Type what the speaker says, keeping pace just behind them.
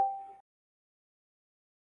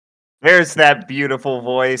There's that beautiful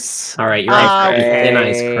voice. All right, you're on thin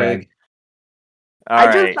ice, Okay. Craig.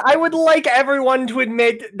 I would like everyone to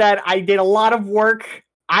admit that I did a lot of work.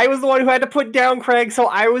 I was the one who had to put down Craig, so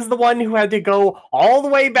I was the one who had to go all the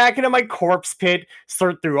way back into my corpse pit,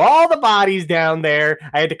 sort through all the bodies down there.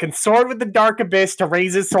 I had to consort with the dark abyss to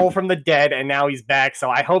raise his soul from the dead, and now he's back, so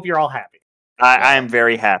I hope you're all happy. I am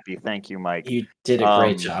very happy. Thank you, Mike. You did a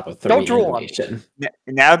great job with the don't drool on reanimation.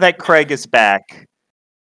 Now that Craig is back,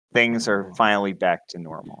 things are finally back to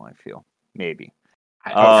normal, I feel. Maybe.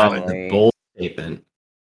 That's a bold statement.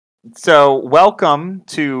 So, welcome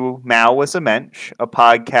to Mao was a Mensch, a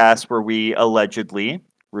podcast where we allegedly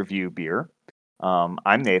review beer. I'm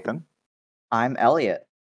Nathan. I'm Elliot.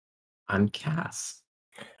 I'm Cass.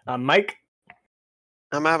 Mike.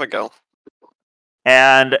 I'm Abigail.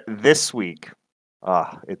 And this week,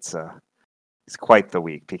 it's quite the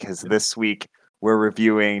week, because this week we're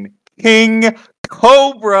reviewing King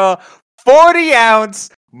Cobra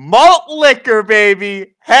 40-ounce malt liquor,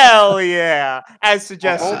 baby. Hell yeah. As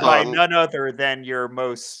suggested by none other than your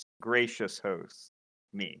most gracious host,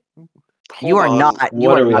 me. You are not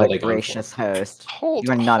a gracious host. Hold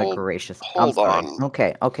You are on, not a gracious host. I'm hold sorry. on.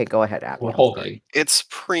 Okay, go ahead, Abby. We're holding. It's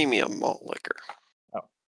premium malt liquor. Oh,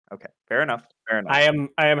 okay. Fair enough. I am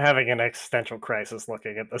having an existential crisis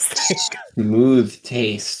looking at this thing. Smooth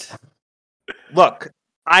taste. Look,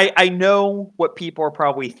 I know what people are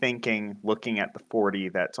probably thinking looking at the 40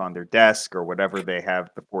 that's on their desk or whatever they have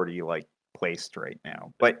the 40 like placed right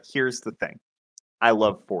now. But here's the thing. I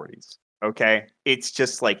love 40s. Okay? It's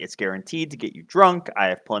just like it's guaranteed to get you drunk. I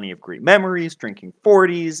have plenty of great memories drinking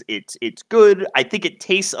 40s. It's good. I think it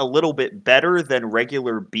tastes a little bit better than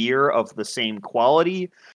regular beer of the same quality.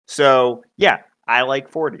 So, yeah, I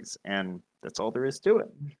like 40s, and that's all there is to it.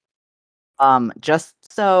 Just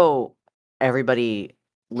so everybody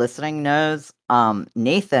listening knows,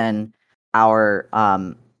 Nathan, our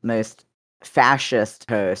most fascist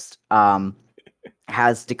host,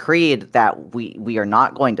 has decreed that we are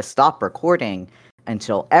not going to stop recording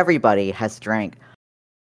until everybody has drank.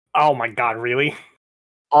 Oh my god, really?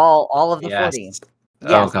 All of the Yes. 40.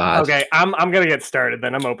 Oh god. Okay, I'm gonna get started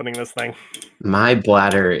then. I'm opening this thing. My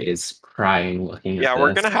bladder is crying looking at Yeah, this.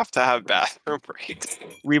 we're gonna have to have bathroom breaks.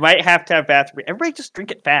 We might have to have bathroom. Everybody just drink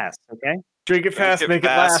it fast, okay? Drink it fast, make it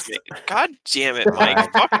last. God damn it,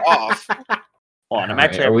 Mike. Fuck off. Hold on, I'm Alright,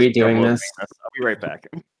 actually. are we doing this? I'll be right back.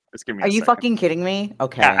 Just give me. Are a you second. fucking kidding me?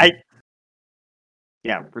 Okay.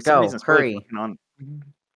 Yeah, for some Go, reason, it's really hurry. fucking on.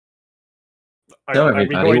 So, Are we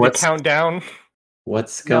everybody, going to what's- count down?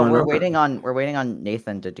 What's No, going on? we're waiting on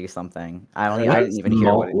Nathan to do something. I What didn't is even hear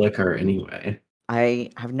malt what it, liquor anyway.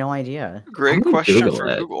 I have no idea. Great I'm gonna question Google for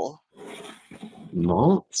it. Google.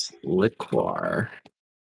 Malt liquor.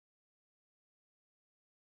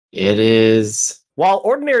 It is. While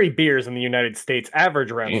ordinary beers in the United States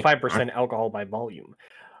average around Yeah. 5% alcohol by volume,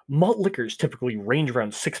 malt liquors typically range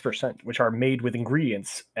around 6%, which are made with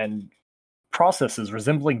ingredients and processes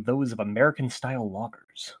resembling those of American-style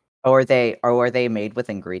lagers. Or are they made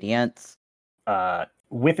with ingredients?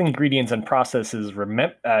 With ingredients and processes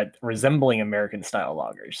resembling American-style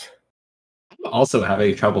lagers. I'm also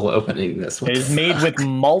having trouble opening this. What It the is made fuck? with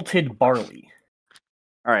malted barley.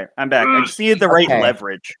 All right, I'm back. I just needed the right Okay.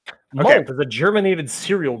 leverage. Malt is a germinated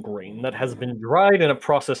cereal grain that has been dried in a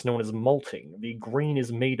process known as malting. The grain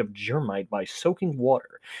is made of germite by soaking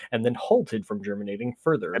water and then halted from germinating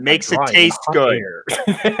further. It by makes it drying in taste hot good. air.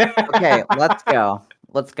 Okay, let's go.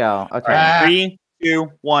 Let's go. Okay. All right, 3,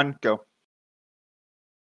 2, 1, go.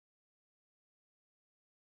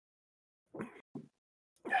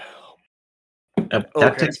 That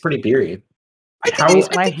Okay. tastes pretty beery.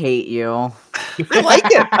 I hate you. I like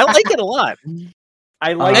it. I like it a lot.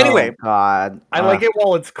 I like Anyway. it. Oh, God. I like it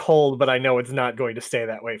while it's cold, but I know it's not going to stay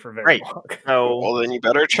that way for very Right. long. So Well, then you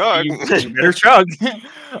better chug. you better chug.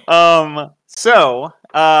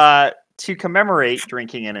 To commemorate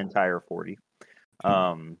drinking an entire 40,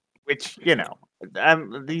 which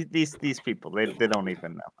these people they don't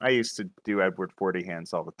even know. I used to do Edward 40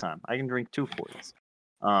 hands all the time. I can drink 2 40s.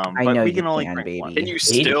 I But know we you can only can, drink baby. one. Can you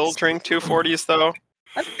still drink 240s though?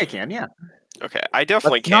 I think I can, yeah. Okay, I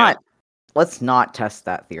definitely Let's can. let's not test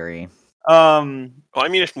that theory. Well, I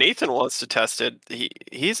mean, if Nathan wants to test it,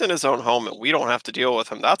 he's in his own home, and we don't have to deal with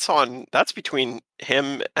him. That's between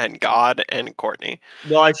him and God and Courtney.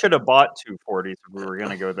 Well, I should have bought 2 40s if we were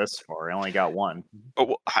going to go this far. I only got one. But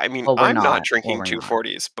I mean, Well, we're I'm not not. drinking Well, we're not.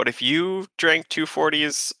 240s. But if you drank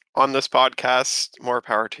 240s on this podcast, more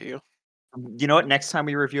power to you. You know what? Next time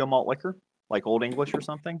we review a malt liquor, like Old English or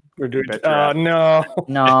something, We're doing. Bet your ass. No.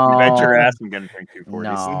 No. you bet your ass I'm going to drink 240s.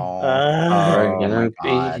 No. We're Oh gonna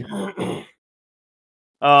my God. be.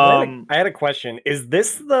 I had a question. Is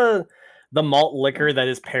this the malt liquor that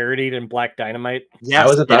is parodied in Black Dynamite? Yes, I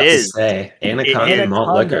was about it to is. say Anaconda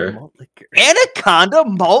malt liquor. Anaconda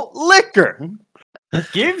malt liquor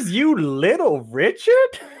Gives you Little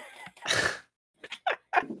Richard?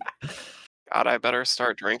 God, I better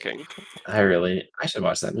start drinking. I should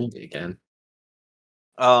watch that movie again.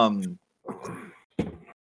 Wow.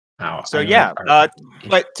 So yeah,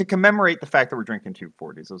 but to commemorate the fact that we're drinking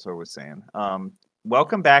 240s, as I was saying,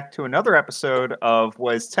 welcome back to another episode of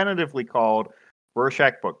what is tentatively called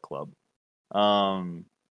Rorschach Book Club.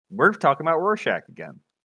 We're talking about Rorschach again.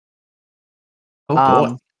 Oh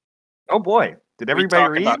boy! Oh boy! Did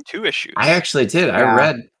everybody read? About 2 issues. I actually did. Yeah. I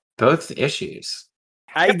read both issues.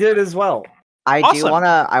 I did as well. I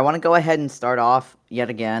wanna go ahead and start off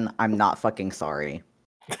yet again. I'm not fucking sorry.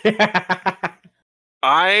 Do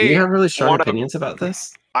you have really strong opinions about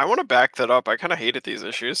this? I want to back that up. I kind of hated these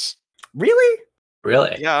issues. Really?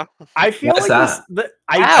 Really? Yeah. I feel What's like that?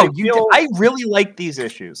 I really like these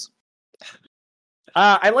issues.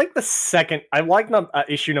 I like the second. I like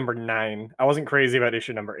issue number 9. I wasn't crazy about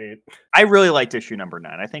issue number 8. I really liked issue number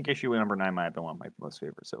 9. I think issue number 9 might have been one of my most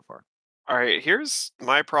favorites so far. All right, here's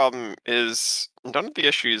my problem: is none of the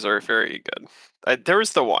issues are very good. There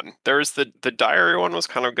was the one. There was the diary one was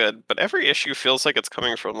kind of good, but every issue feels like it's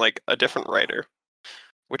coming from like a different writer,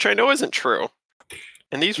 which I know isn't true.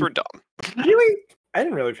 And these were dumb. Really? I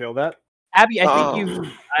didn't really feel that. Abby,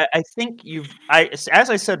 I think you've as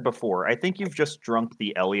I said before, I think you've just drunk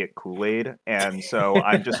the Elliot Kool-Aid, and so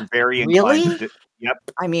I'm just very inclined to yep.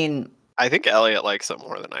 I mean, I think Elliot likes it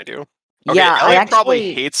more than I do. Okay, yeah, Elliot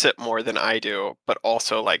probably hates it more than I do, but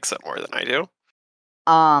also likes it more than I do.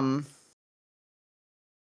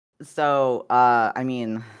 So, I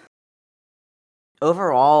mean,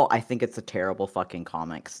 overall, I think it's a terrible fucking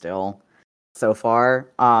comic still, so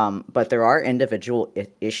far. But there are individual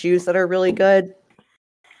issues that are really good.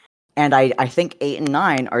 And I think 8 and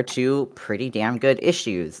 9 are 2 pretty damn good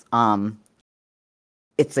issues.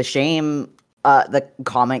 It's a shame the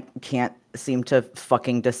comic can't seem to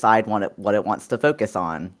fucking decide what it wants to focus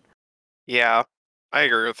on. Yeah, I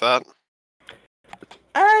agree with that.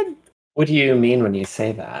 And what do you mean when you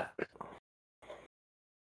say that?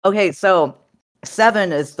 Okay, so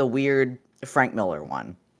 7 is the weird Frank Miller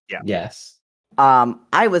one. Yeah. Yes.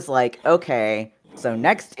 I was like, okay, so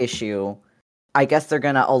next issue, I guess they're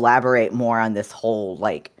gonna elaborate more on this whole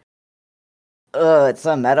like it's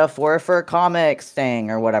a metaphor for comics thing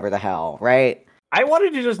or whatever the hell, right? I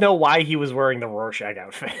wanted to just know why he was wearing the Rorschach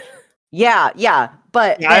outfit. Yeah,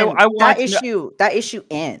 but Yeah, that issue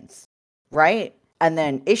ends, right? And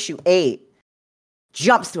then issue 8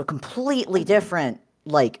 jumps to a completely different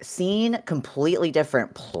like scene, completely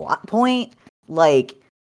different plot point. Like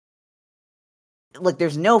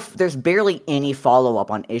there's barely any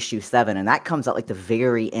follow-up on issue 7, and that comes at like the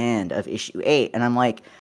very end of issue 8, and I'm like,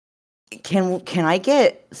 can I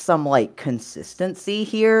get some like consistency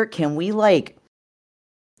here? Can we like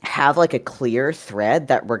have like a clear thread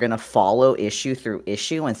that we're gonna follow issue through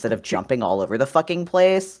issue instead of jumping all over the fucking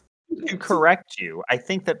place? To correct you, I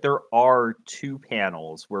think that there are 2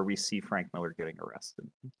 panels where we see Frank Miller getting arrested.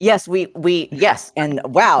 Yes, yes, and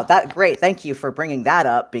wow, that great. Thank you for bringing that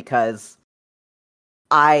up because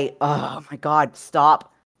oh my god,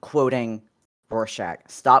 stop quoting Rorschach.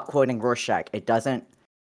 Stop quoting Rorschach. It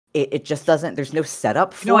just doesn't. There's no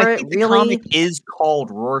setup for I it. think Really, the comic is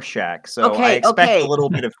called Rorschach, so I expect a little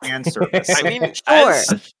bit of fan service. I mean, sure.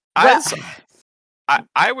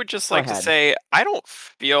 I would just like to say I don't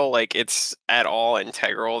feel like it's at all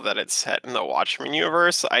integral that it's set in the Watchmen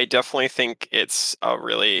universe. I definitely think it's a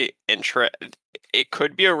really it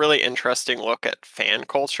could be a really interesting look at fan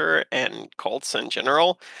culture and cults in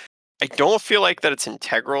general. I don't feel like that it's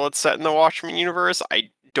integral it's set in the Watchmen universe. I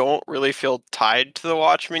don't really feel tied to the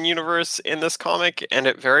Watchmen universe in this comic, and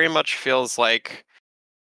it very much feels like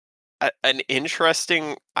an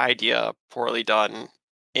interesting idea poorly done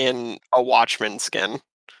in a Watchmen skin.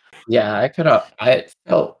 Yeah, I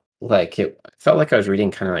felt like I was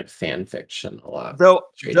reading kind of like fan fiction a lot. Though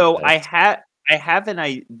I have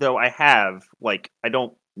like, I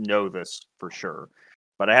don't know this for sure,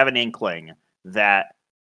 but I have an inkling that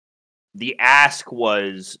the ask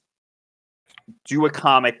was do a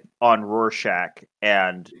comic on Rorschach,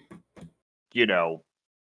 and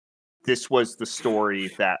this was the story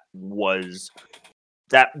that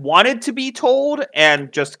wanted to be told,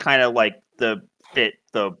 and just kind of like fit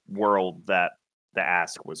the world that the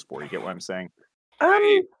ask was for. You get what I'm saying?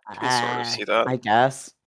 I can sort of see that. I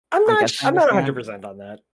guess. I'm not 100% on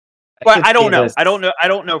that. But I don't know. I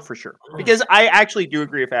don't know for sure, because I actually do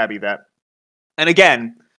agree with Abby that, and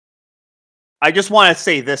again, I just want to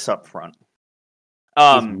say this up front.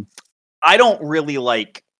 I don't really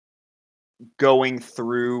like going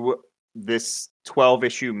through this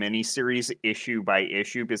 12-issue miniseries issue by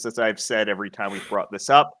issue, because as I've said every time we've brought this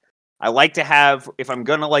up, I like to have, if I'm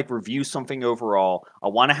going to like review something overall, I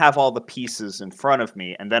want to have all the pieces in front of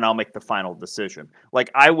me, and then I'll make the final decision. Like,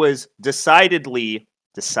 I was decidedly,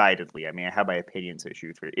 I mean, I have my opinions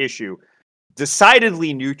issue for issue,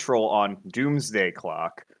 decidedly neutral on Doomsday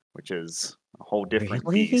Clock, which is a whole different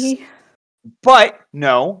beast. But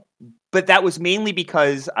that was mainly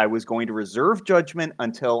because I was going to reserve judgment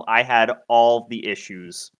until I had all the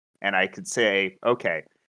issues, and I could say, okay,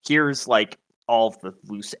 here's like all of the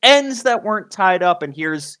loose ends that weren't tied up, and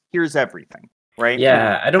here's everything, right?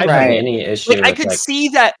 Yeah, I don't have any issue. Like, I could see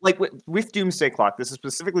that, like with Doomsday Clock. This is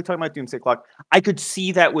specifically talking about Doomsday Clock. I could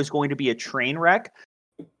see that was going to be a train wreck,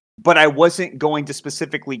 but I wasn't going to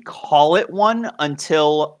specifically call it one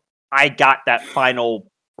until I got that final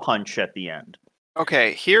punch at the end.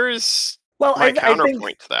 Okay, here's my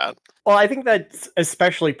counterpoint to that. Well, I think that's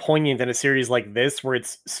especially poignant in a series like this, where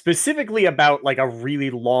it's specifically about like a really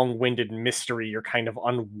long-winded mystery you're kind of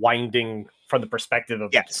unwinding from the perspective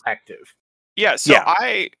of the detective. Yeah, so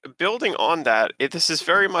building on that, this is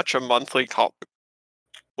very much a monthly call,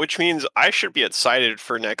 which means I should be excited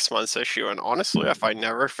for next month's issue. And honestly, if I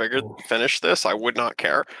never finished this, I would not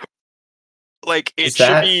care. Like, it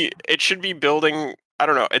should be building. I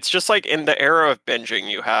don't know. It's just like in the era of binging,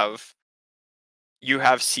 you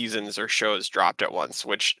have seasons or shows dropped at once,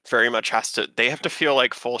 which very much they have to feel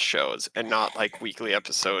like full shows and not like weekly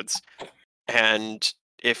episodes. And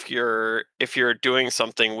if you're doing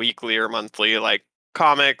something weekly or monthly, like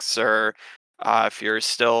comics, or if you're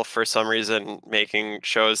still for some reason making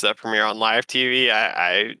shows that premiere on live TV,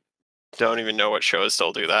 I don't even know what shows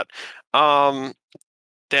still do that.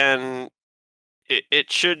 Then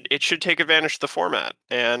it should take advantage of the format,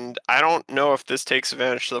 and I don't know if this takes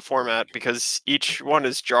advantage of the format, because each one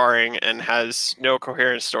is jarring and has no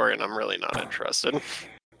coherent story, and I'm really not interested.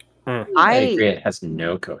 I agree, it has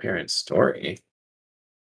no coherent story.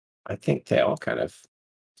 I think they all kind of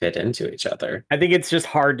fit into each other. I think it's just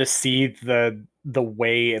hard to see the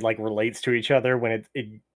way it like relates to each other when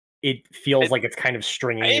it feels like it's kind of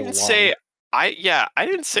stringing you along. I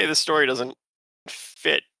didn't say the story doesn't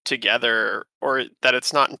fit together or that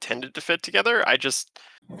it's not intended to fit together. I just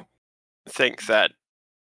think that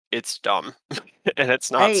it's dumb and it's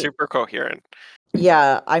not super coherent.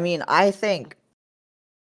 Yeah, I mean, I think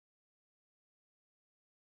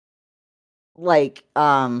like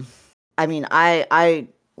I mean, I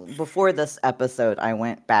before this episode I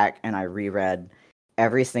went back and I reread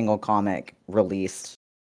every single comic released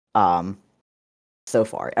so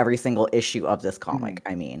far, every single issue of this comic.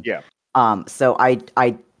 I mean, so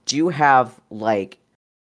I do have like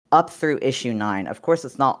up through issue 9. Of course,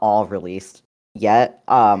 it's not all released yet.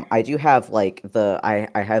 I do have like I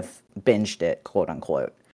have binged it, quote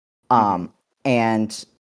unquote. And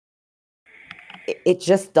it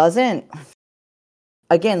just doesn't.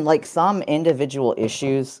 Again, like some individual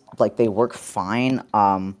issues, like they work fine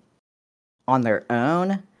on their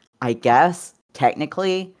own, I guess,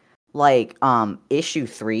 technically. Like issue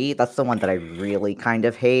 3, that's the one that I really kind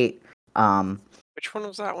of hate. Which one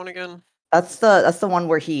was that one again? That's the one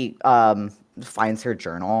where he finds her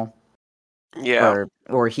journal. Yeah.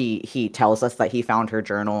 Or he tells us that he found her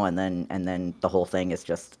journal, and then the whole thing is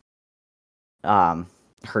just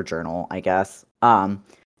her journal, I guess.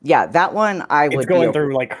 Yeah, that one it's going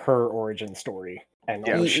through like her origin story and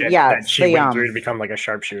all the shit that she went through to become like a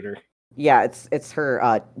sharpshooter. Yeah, it's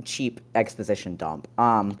her cheap exposition dump.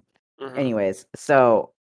 Anyways, so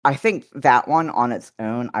I think that one on its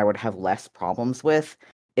own I would have less problems with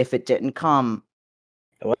if it didn't come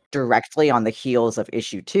directly on the heels of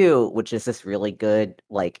issue 2, which is this really good,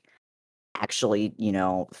 like, actually,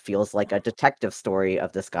 feels like a detective story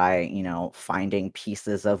of this guy, finding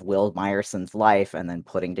pieces of Will Myerson's life and then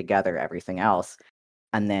putting together everything else.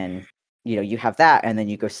 And then, you have that, and then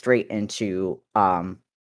you go straight into,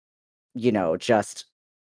 just,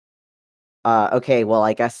 okay, well,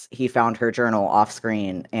 I guess he found her journal off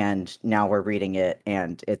screen, and now we're reading it,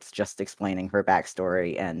 and it's just explaining her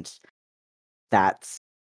backstory, and that's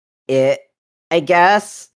it, I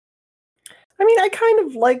guess. I mean, I kind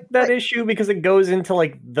of like that issue because it goes into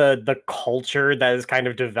like the culture that is kind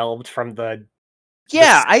of developed from the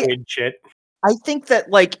squid shit. I think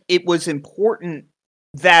that like it was important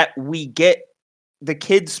that we get the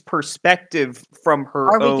kid's perspective from her.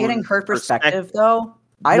 Are we getting her perspective though?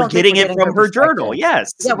 I don't think we're getting it from her journal.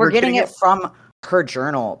 Yes. Yeah, we're getting it from her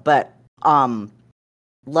journal, but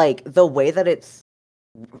like the way that it's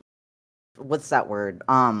what's that word?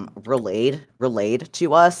 Relayed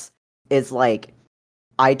to us is like,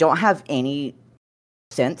 I don't have any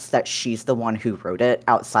sense that she's the one who wrote it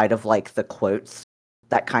outside of like the quotes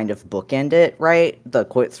that kind of bookend it, right? The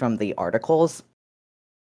quotes from the articles.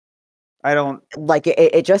 I don't like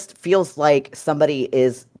it just feels like somebody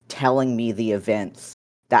is telling me the events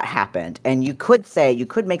that happened. And you could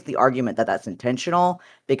make the argument that that's intentional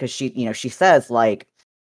because she says like,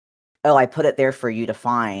 oh, I put it there for you to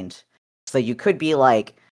find. So you could be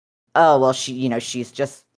like, oh, well, she's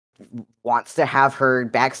just wants to have her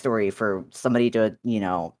backstory for somebody to,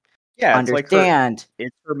 understand.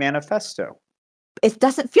 It's her manifesto. It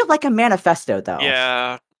doesn't feel like a manifesto, though.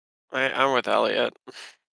 Yeah, I'm with Elliot.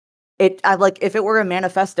 If it were a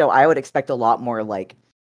manifesto, I would expect a lot more like,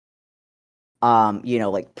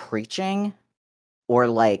 like preaching or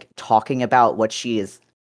like talking about what she is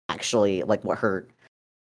actually like, what her.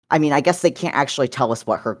 I mean, I guess they can't actually tell us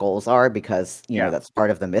what her goals are because you know that's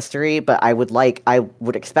part of the mystery. But I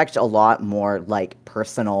would expect a lot more like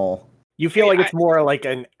personal. You feel like it's more like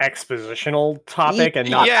an expositional topic and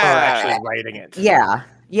not her actually writing it. Yeah.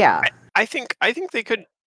 I think they could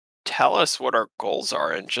tell us what our goals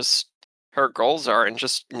are and just her goals are and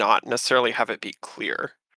just not necessarily have it be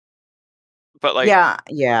clear. But like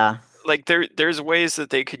yeah. Like there's ways that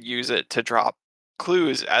they could use it to drop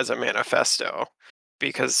clues as a manifesto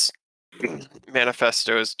because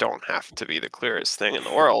manifestos don't have to be the clearest thing in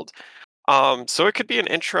the world. So it could be an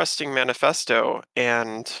interesting manifesto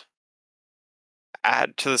and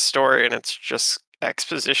add to the story, and it's just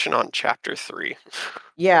exposition on chapter 3.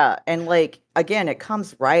 Yeah, and like again, it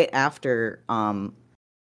comes right after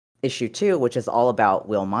issue 2, which is all about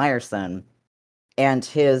Will Myerson and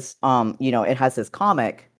his it has his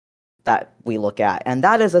comic that we look at, and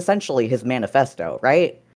that is essentially his manifesto,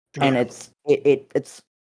 right? Yeah. And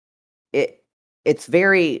it's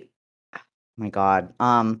very, oh my god.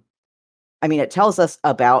 I mean, it tells us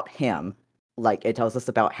about him. Like, it tells us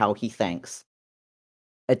about how he thinks.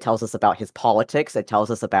 It tells us about his politics. It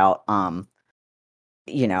tells us about how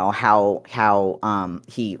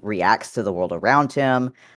he reacts to the world around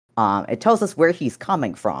him. It tells us where he's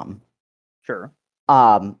coming from. Sure.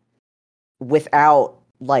 Without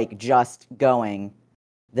like just going,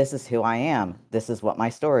 this is who I am. This is what my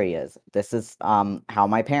story is. This is how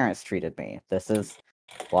my parents treated me. This is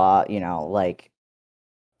like.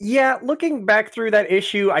 Yeah, looking back through that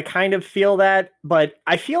issue, I kind of feel that, but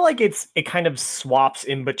I feel like it kind of swaps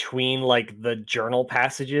in between like the journal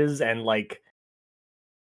passages and like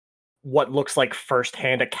what looks like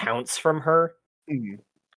firsthand accounts from her. Mm-hmm.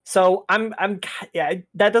 So that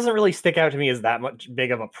doesn't really stick out to me as that much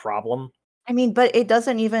big of a problem. I mean, but it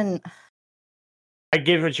doesn't even. I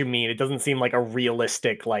get what you mean. It doesn't seem like a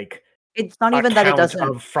realistic like. It's not even that it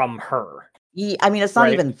doesn't from her. I mean, it's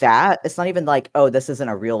not even that. It's not even like, oh, this isn't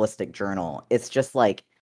a realistic journal. It's just like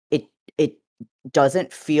it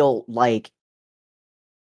doesn't feel like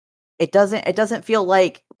it doesn't feel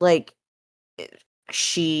like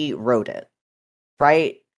she wrote it,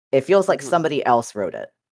 right? It feels like somebody else wrote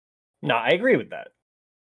it. No, I agree with that.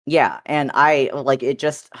 Yeah, and I like it.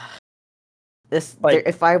 Just this. Like,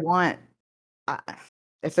 if I want,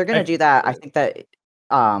 if they're gonna do that, I think that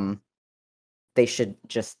they should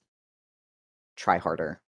just try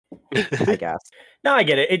harder, I guess. No, I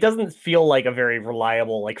get it. It doesn't feel like a very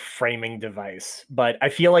reliable like framing device, but I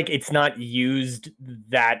feel like it's not used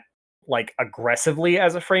that like aggressively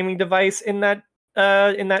as a framing device in that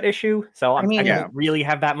issue. So I don't really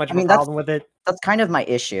have that much of a problem with it. That's kind of my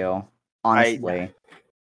issue, honestly.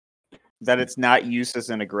 That it's not used as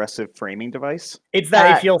an aggressive framing device? It's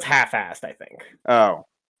that it feels half-assed, I think. Oh.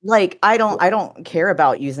 Like, I don't care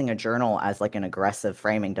about using a journal as like an aggressive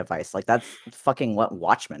framing device. Like, that's fucking what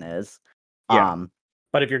Watchmen is. Yeah.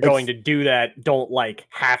 But if you're going to do that, don't like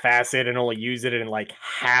half-ass it and only use it in like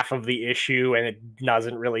half of the issue, and it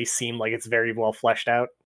doesn't really seem like it's very well fleshed out.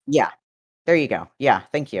 Yeah. There you go. Yeah,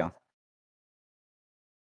 thank you.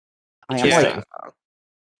 I am like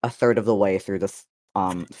a third of the way through this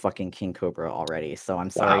fucking King Cobra already, so I'm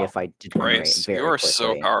sorry if I didn't Bryce, you are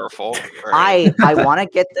so powerful. Right. I want to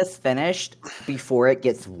get this finished before it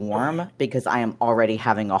gets warm because I am already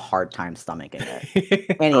having a hard time stomaching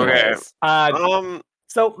it. Anyways,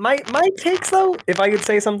 so my takes though, if I could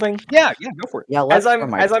say something, yeah, go for it. Yeah, as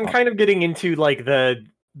I'm kind of getting into like the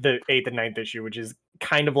 8th and 9th issue, which is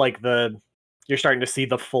kind of like you're starting to see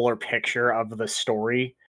the fuller picture of the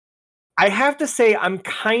story. I have to say I'm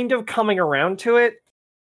kind of coming around to it,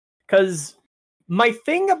 because my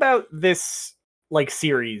thing about this like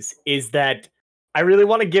series is that I really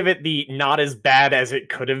want to give it the not as bad as it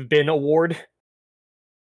could have been award,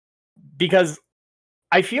 because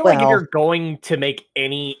I feel like if you're going to make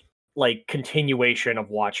any like continuation of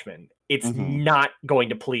Watchmen, it's not going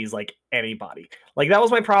to please like anybody. Like that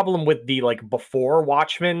was my problem with the like before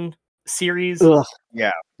Watchmen series. Ugh.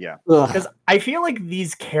 Yeah. Because I feel like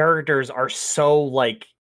these characters are so like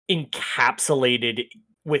encapsulated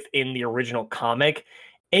within the original comic.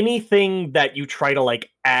 Anything that you try to like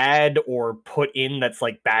add or put in that's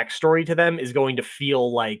like backstory to them is going to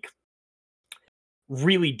feel like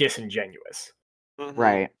really disingenuous.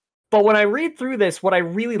 Right. But when I read through this, what I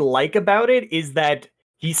really like about it is that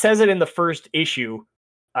he says it in the first issue,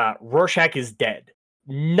 Rorschach is dead.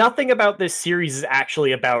 Nothing about this series is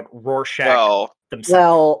actually about Rorschach themselves.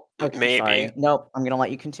 Well, okay, maybe. Sorry. Nope, I'm going to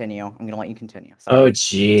let you continue. Sorry. Oh,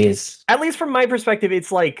 jeez. At least from my perspective,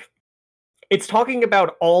 it's like, it's talking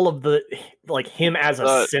about all of the, like, him as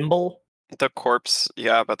a symbol. The corpse,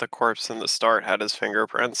 but the corpse in the start had his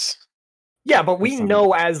fingerprints. Yeah, but we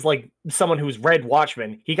know as, like, someone who's read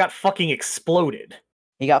Watchmen, he got fucking exploded.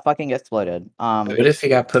 What if he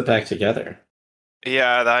got put back together?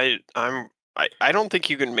 Yeah, I don't think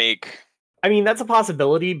you can make... I mean, that's a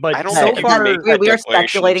possibility, but I don't so think far... we are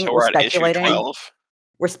speculating.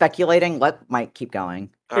 We're speculating. Let Mike keep going.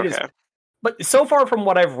 Okay. But so far from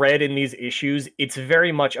what I've read in these issues, it's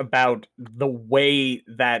very much about the way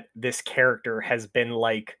that this character has been,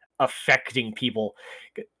 like, affecting people.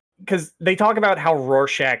 Because they talk about how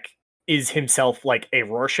Rorschach is himself, like, a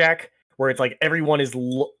Rorschach, where it's like everyone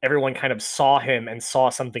kind of saw him and saw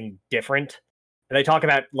something different. And they talk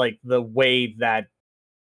about, like, the way that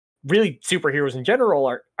really superheroes in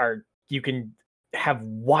general are you can have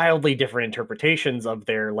wildly different interpretations of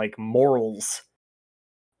their, like, morals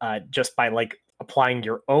just by like applying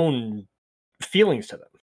your own feelings to them.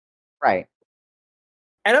 Right.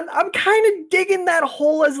 And I'm kind of digging that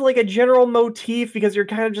whole as like a general motif because you're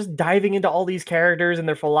kind of just diving into all these characters and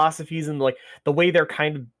their philosophies and like the way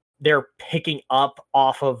they're picking up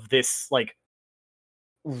off of this like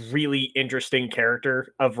really interesting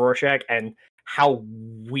character of Rorschach and how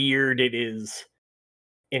weird it is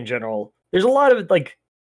in general. There's a lot of like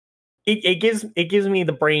it gives me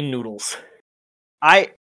the brain noodles. I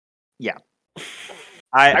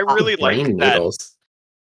really like that.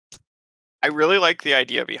 I really like the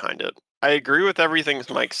idea behind it. I agree with everything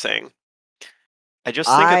Mike's saying. I just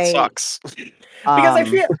think it sucks. Because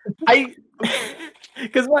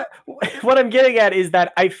because what I'm getting at is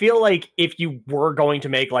that I feel like if you were going to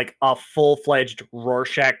make like a full-fledged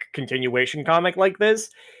Rorschach continuation comic like this,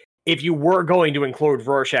 if you were going to include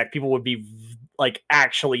Rorschach, people would be like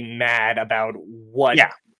actually mad about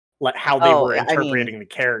how they were interpreting the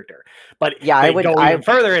character. But they go even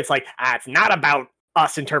further, it's like, it's not about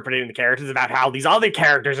us interpreting the characters, it's about how these other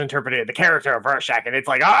characters interpreted the character of Rorschach, and it's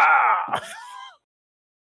like, I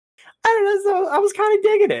don't know, so I was kind of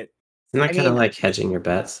digging it. Isn't that kind of like hedging your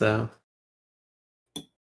bets, though?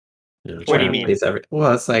 What do you mean?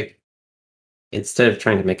 Well, it's like, instead of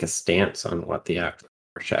trying to make a stance on what the actual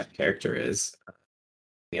Rorschach character is,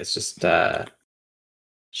 it's just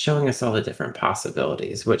showing us all the different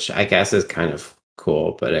possibilities, which I guess is kind of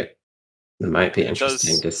cool, but it might be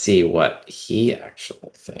interesting to see what he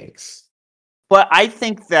actually thinks. But I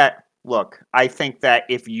think that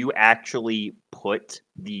if you actually put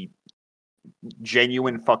the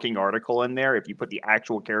genuine fucking article in there, if you put the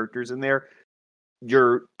actual characters in there,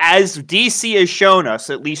 as DC has shown us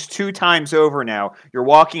at least 2 times over now, you're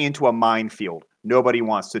walking into a minefield. Nobody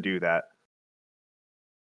wants to do that.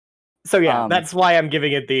 So yeah, that's why I'm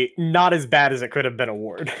giving it the not as bad as it could have been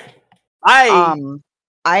award. I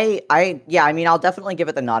mean, I'll definitely give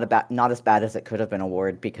it the not as bad as it could have been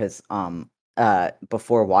award because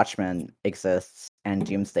before Watchmen exists and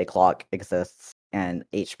Doomsday Clock exists and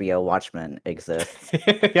HBO Watchmen exists.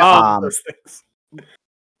 Those things.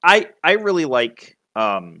 I really like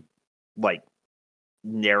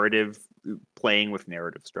narrative, playing with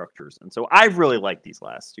narrative structures, and so I really liked these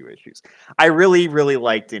last 2 issues. I really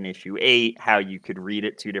liked in issue 8 how you could read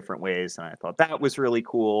it 2 different ways, and I thought that was really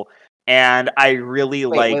cool. And I really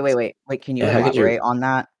liked. Wait! Can you elaborate on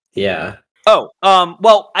that? Yeah. Oh,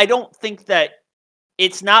 well, I don't think that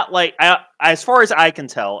it's not like as far as I can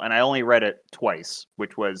tell, and I only read it twice,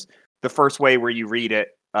 which was the first way where you read it,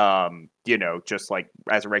 just like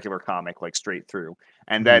as a regular comic, like straight through.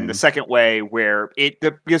 And then the second way where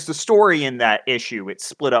because the story in that issue, it's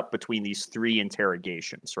split up between these 3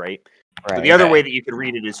 interrogations, right? So the other way that you could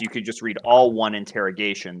read it is you could just read all one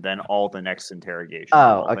interrogation, then all the next interrogation.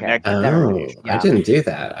 Oh, okay. I didn't do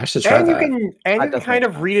that. I should try that. You can kind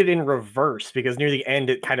of read it in reverse because near the end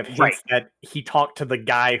it kind of hints that he talked to the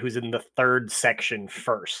guy who's in the 3rd section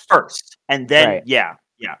first. And then yeah.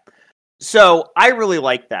 So I really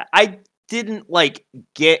like that. I didn't like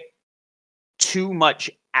get too much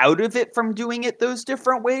out of it from doing it those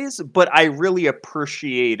different ways, but I really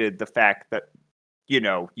appreciated the fact that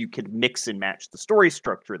you could mix and match the story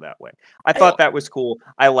structure that way. I thought that was cool.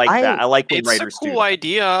 I like that. I like when writers do that. It's a cool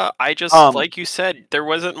idea. I just like you said, there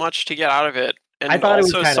wasn't much to get out of it. And I thought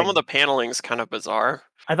also it was some of the paneling's kind of bizarre.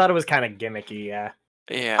 I thought it was kind of gimmicky, yeah.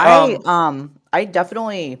 Yeah. I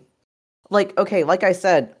definitely like I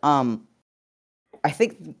said, I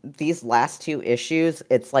think these last 2 issues,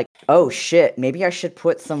 it's like, oh shit, maybe I should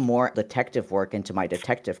put some more detective work into my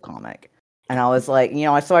detective comic. And I was like,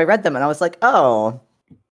 so I read them and I was like, oh,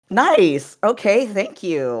 nice. Okay, thank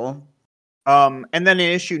you. And then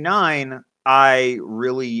in issue 9, I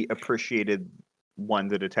really appreciated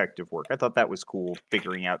the detective work. I thought that was cool,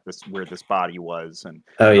 figuring out where this body was and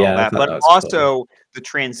all that. But also the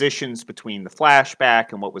transitions between the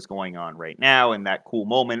flashback and what was going on right now, and that cool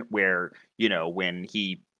moment where, when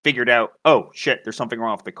he figured out, oh shit, there's something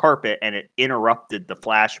wrong with the carpet, and it interrupted the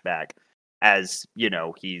flashback as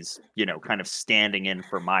he's kind of standing in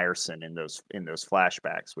for Meyerson in those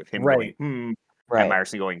flashbacks with him going and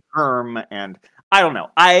Meyerson going and I don't know.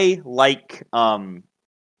 I like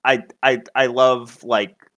I love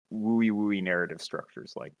like wooey narrative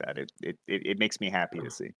structures like that. It makes me happy to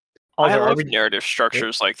see. I love narrative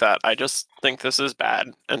structures like that. I just think this is bad,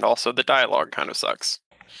 and also the dialogue kind of sucks.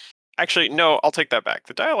 Actually, no, I'll take that back.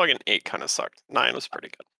 The dialogue in 8 kind of sucked. 9 was pretty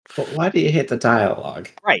good. But why do you hate the dialogue?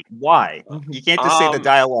 Right, why? You can't just say the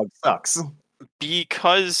dialogue sucks.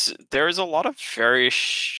 Because there's a lot of very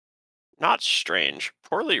not strange,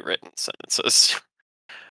 poorly written sentences.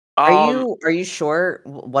 Are you sure?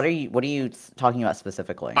 What are you talking about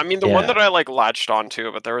specifically? I mean, the one that I like latched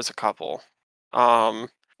onto, but there was a couple.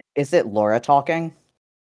 Is it Laura talking?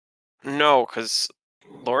 No, because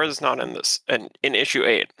Laura's not in this. And in issue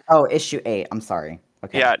 8. Oh, issue 8. I'm sorry.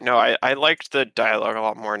 Okay. Yeah, no, I liked the dialogue a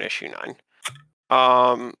lot more in issue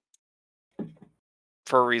 9.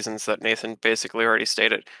 For reasons that Nathan basically already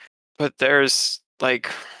stated. But there's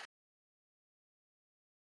like,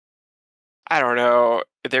 I don't know.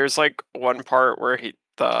 There's like one part where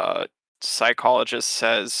the psychologist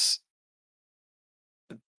says,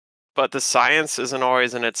 but the science isn't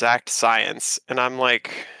always an exact science. And I'm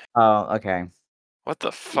like, oh, okay. What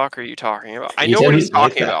the fuck are you talking about? I know what he's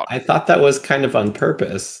talking about. I thought that was kind of on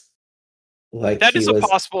purpose. Like that is a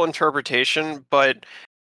possible interpretation, but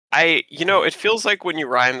it feels like when you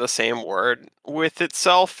rhyme the same word with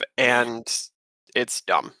itself and it's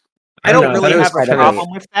dumb. I don't really have a problem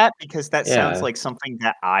with that because that sounds like something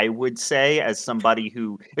that I would say as somebody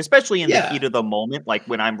who, especially in the heat of the moment, like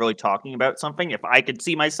when I'm really talking about something, if I could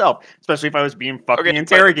see myself, especially if I was being fucking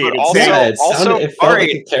interrogated. It felt like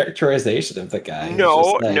a characterization of the guy.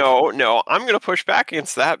 No. I'm going to push back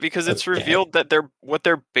against that because it's revealed that what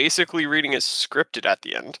they're basically reading is scripted at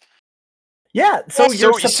the end. Yeah, so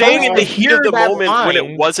you're saying in the heat of the moment when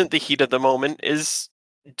it wasn't the heat of the moment is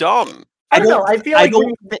dumb. I don't know. I feel like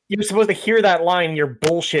when you're supposed to hear that line, your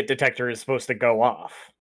bullshit detector is supposed to go off.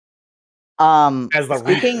 As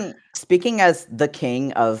the speaking as the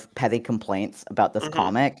king of petty complaints about this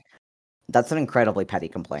comic, that's an incredibly petty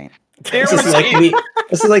complaint. This is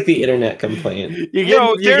like the internet complaint.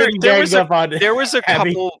 There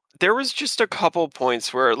was just a couple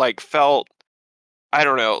points where it like felt, I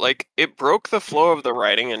don't know, like it broke the flow of the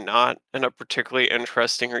writing and not in a particularly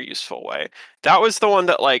interesting or useful way. That was the one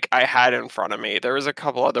that like I had in front of me. There was a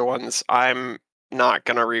couple other ones. I'm not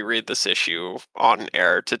going to reread this issue on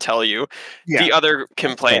air to tell you the other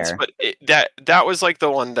complaints, but that was like the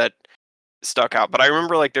one that stuck out. But I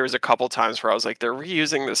remember like there was a couple times where I was like, they're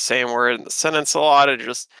reusing the same word in the sentence a lot.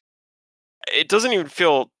 It doesn't even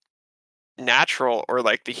feel natural or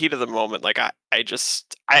like the heat of the moment. Like I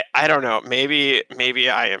don't know, maybe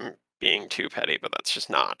I am being too petty, but that's just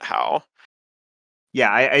not how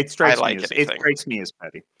it strikes me as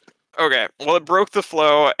petty. Okay, well it broke the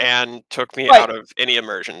flow and took me out of any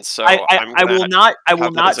immersion, so I will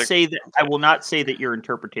not say that your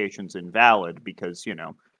interpretation's invalid because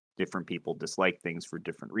different people dislike things for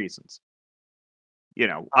different reasons.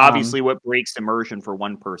 Obviously what breaks immersion for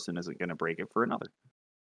one person isn't going to break it for another.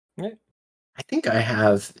 I think I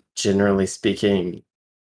have, generally speaking,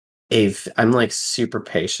 I'm like super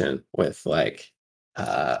patient with like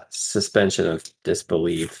suspension of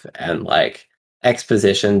disbelief and like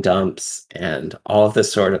exposition dumps and all of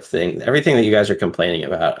this sort of thing. Everything that you guys are complaining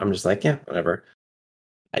about, I'm just like, yeah, whatever.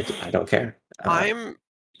 I don't care. I'm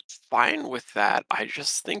fine with that. I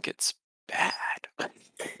just think it's bad.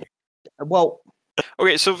 Well,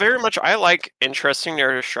 okay, so very much I like interesting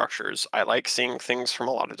narrative structures. I like seeing things from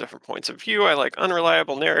a lot of different points of view. I like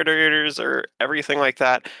unreliable narrators or everything like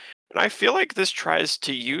that. And I feel like this tries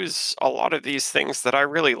to use a lot of these things that I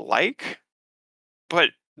really like,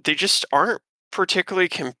 but they just aren't particularly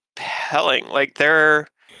compelling. Like I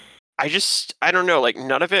don't know, like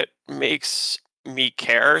none of it makes me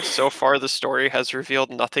care. So far the story has revealed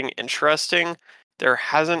nothing interesting. There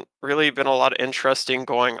hasn't really been a lot of interesting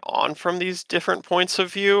going on from these different points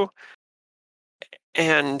of view.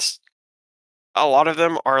 And a lot of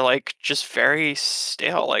them are like just very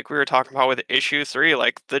stale. Like we were talking about with issue 3,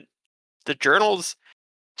 like the journal's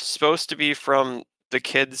supposed to be from the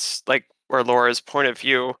kids, like, or Laura's point of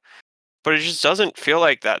view, but it just doesn't feel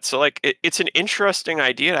like that. So like it's an interesting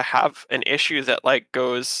idea to have an issue that like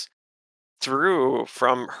goes through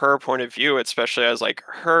from her point of view, especially as like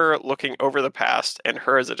her looking over the past and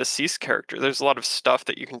her as a deceased character. There's a lot of stuff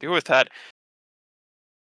that you can do with that,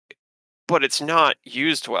 but it's not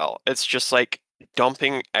used well. It's just like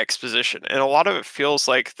dumping exposition, and a lot of it feels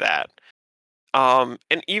like that.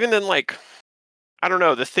 And even then, like, I don't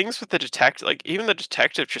know, the things with the detective, like even the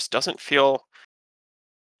detective just doesn't feel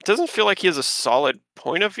like he has a solid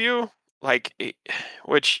point of view, like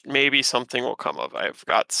which maybe something will come of. I've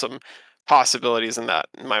got some possibilities in that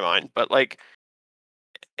in my mind, but like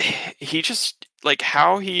he just like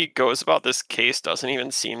how he goes about this case doesn't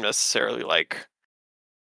even seem necessarily like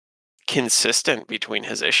consistent between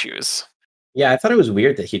his issues. Yeah, I thought it was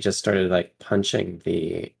weird that he just started like punching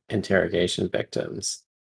the interrogation victims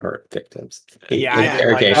or victims. Yeah, I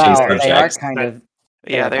didn't like Interrogation that. They are subjects. kind of.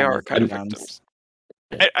 Yeah, they are kind of victims. victims.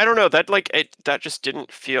 I don't know, that like that just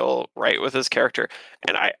didn't feel right with his character,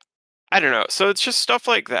 and I don't know. So it's just stuff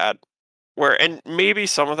like that where, and maybe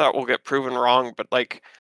some of that will get proven wrong, but like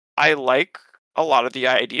I like a lot of the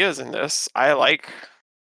ideas in this. I like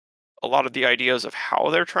a lot of the ideas of how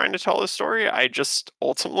they're trying to tell the story. I just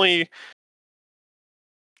ultimately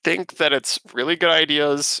think that it's really good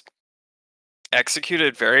ideas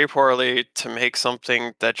executed very poorly to make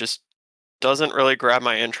something that just doesn't really grab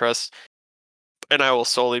my interest, and I will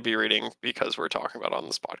solely be reading because we're talking about it on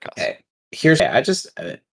this podcast. Okay.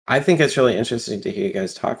 I think it's really interesting to hear you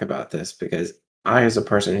guys talk about this because I, as a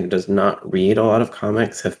person who does not read a lot of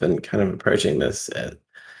comics, have been kind of approaching this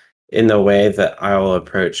in the way that I will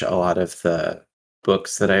approach a lot of the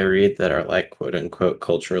books that I read that are like quote unquote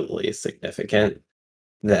culturally significant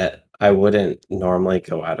that I wouldn't normally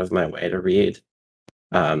go out of my way to read.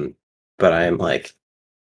 But I am like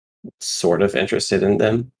sort of interested in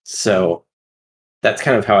them. So that's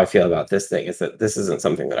kind of how I feel about this thing, is that this isn't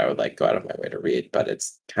something that I would like go out of my way to read, but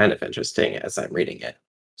it's kind of interesting as I'm reading it.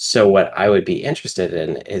 So what I would be interested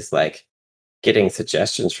in is like getting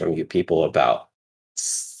suggestions from you people about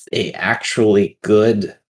a actually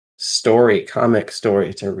good story, comic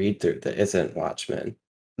story to read through that isn't Watchmen.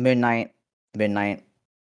 Midnight.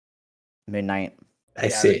 I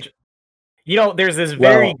see. You know, there's this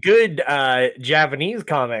very good Japanese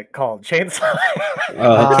comic called Chainsaw. Okay,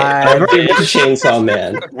 I've already read Chainsaw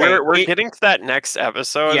Man. We're getting to that next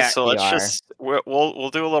episode, Yeah, so let's we'll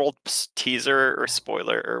do a little teaser or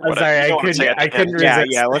spoiler or I'm whatever. sorry, I couldn't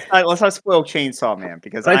resist. Yeah. Let's not spoil Chainsaw Man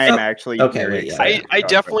because I am actually very excited. I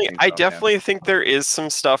definitely think there is some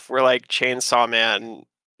stuff where like Chainsaw Man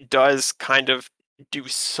does kind of do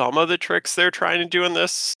some of the tricks they're trying to do in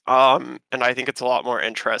this, and I think it's a lot more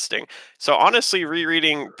interesting. So honestly,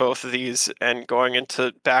 rereading both of these and going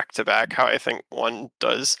into back to back, how I think one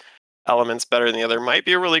does elements better than the other might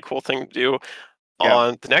be a really cool thing to do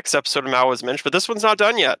on the next episode of Mao was Mensch, but this one's not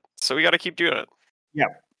done yet, so we got to keep doing it. Yeah.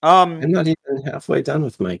 I'm not even halfway done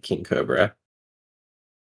with my King Cobra.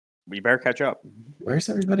 We better catch up. Where's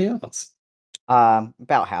everybody else?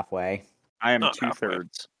 About halfway. I am Not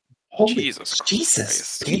 2/3. Holy Jesus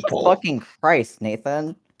Jesus people. fucking Christ,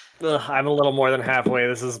 Nathan. Ugh, I'm a little more than halfway.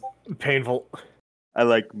 This is painful. I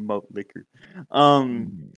like malt liquor. I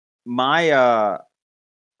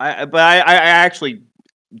actually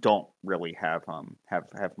don't really have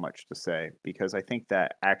much to say because I think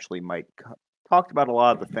that actually Mike talked about a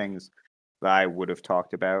lot of the things that I would have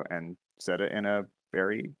talked about and said it in a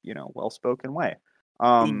very, well-spoken way.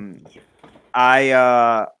 I'm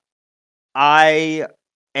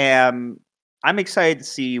excited to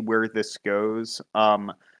see where this goes.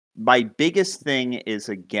 My biggest thing is,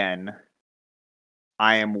 again,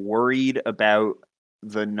 I am worried about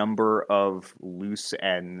the number of loose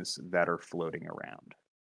ends that are floating around.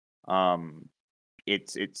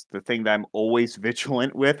 It's the thing that I'm always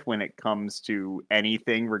vigilant with when it comes to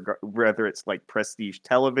anything, whether it's like prestige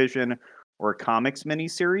television or comics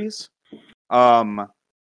miniseries.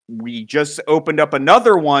 We just opened up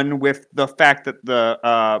another one with the fact that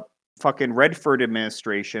the fucking Redford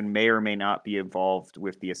administration may or may not be involved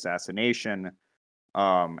with the assassination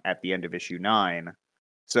at the end of issue 9.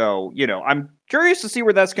 So, I'm curious to see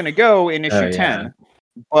where that's going to go in issue 10.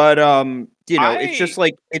 But, it's just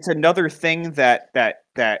like, it's another thing that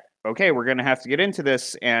okay, we're going to have to get into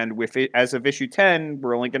this. And with it, as of issue 10,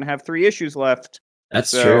 we're only going to have 3 issues left.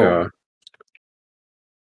 That's true.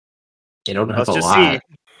 You don't have a lot.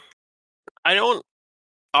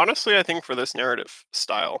 Honestly, I think for this narrative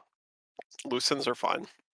style, loose ends are fine.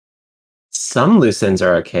 Some loose ends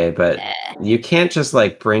are okay, but you can't just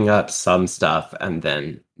like bring up some stuff and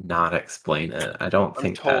then not explain it. I don't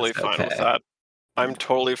think totally that's fine okay. with that. I'm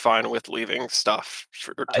totally fine with leaving stuff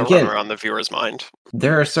to run around the viewer's mind.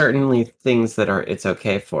 There are certainly things that it's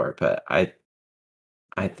okay for, but I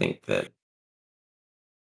think that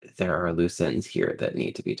there are loose ends here that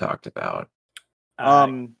need to be talked about.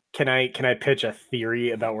 Can I pitch a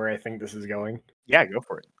theory about where I think this is going? Yeah, go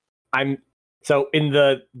for it. So in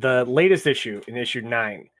the latest issue, in issue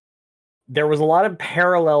 9, there was a lot of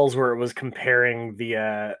parallels where it was comparing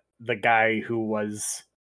the guy who was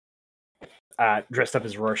dressed up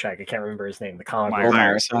as Rorschach. I can't remember his name. The comic book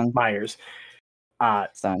Myers.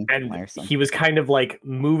 He was kind of like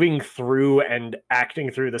moving through and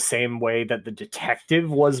acting through the same way that the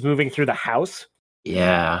detective was moving through the house.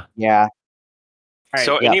 Yeah. Right,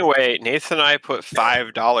 so anyway, Nathan and I put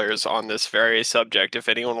 $5 on this very subject. If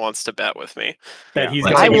anyone wants to bet with me, that he's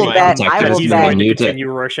I will bet to continue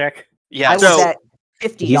Rorschach. Yeah, I will bet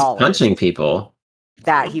 $50. He's punching people.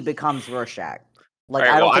 That he becomes Rorschach. Like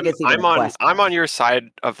right, I don't think it's even a question. I'm on your side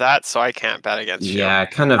of that, so I can't bet against you. Yeah, I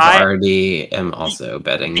kind of already am also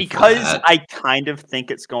betting because for that. I kind of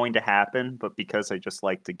think it's going to happen, but because I just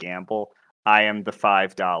like to gamble. I am the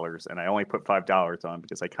 $5, and I only put $5 on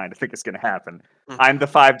because I kind of think it's going to happen. I'm the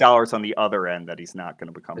 $5 on the other end that he's not going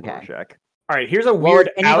to become Rorschach. All right, here's a weird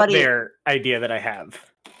out there idea that I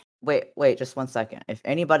have. Wait, just 1 second. If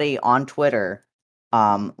anybody on Twitter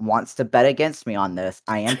wants to bet against me on this,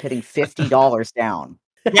 I am putting $50 down.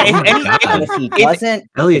 Yeah, if he doesn't,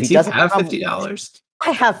 Elliot, you have $50.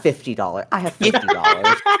 I have $50. I have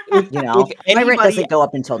 $50. My rent doesn't go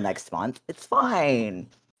up until next month. It's fine.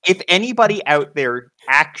 If anybody out there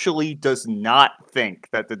actually does not think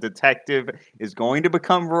that the detective is going to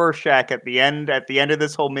become Rorschach at the end of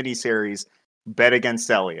this whole miniseries, bet against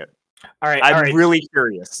Elliot. All right, I'm really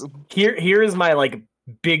curious. Here is my like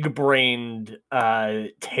big-brained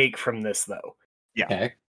take from this, though. Yeah.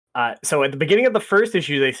 Okay. So at the beginning of the first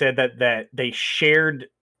issue, they said that they shared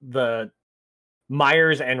the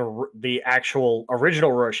Myers and the actual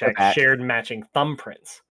original Rorschach shared matching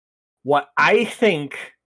thumbprints. What I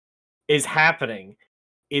think is happening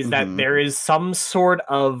is that there is some sort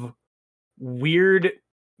of weird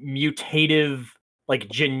mutative, like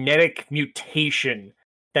genetic mutation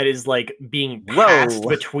that is like being passed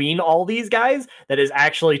between all these guys that is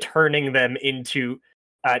actually turning them into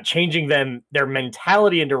changing their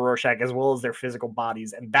mentality into Rorschach as well as their physical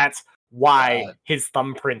bodies, and that's why his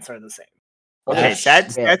thumbprints are the same. Okay,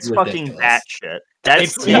 that's fucking batshit.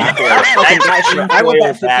 That's I will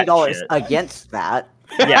bet $50 against that.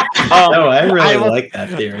 Yeah. No, I really like that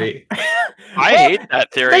theory. I hate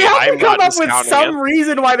that theory. They have to come up with some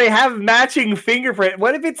reason why they have matching fingerprint.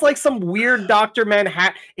 What if it's like some weird Dr.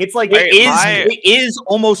 Manhattan? It's like it is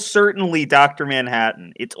almost certainly Dr.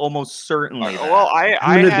 Manhattan. It's almost certainly that. Well,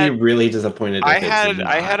 I'm gonna be really disappointed. I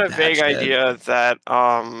had a vague idea that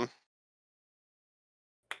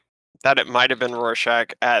that it might have been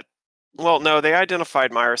Rorschach at. Well, no, they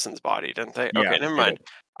identified Myerson's body, didn't they? Yeah, okay, never mind.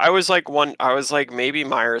 I was like maybe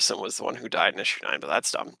Myerson was the one who died in issue 9, but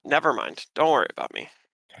that's dumb. Never mind. Don't worry about me.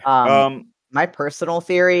 My personal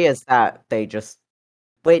theory is that they just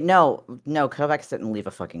no, Kovacs didn't leave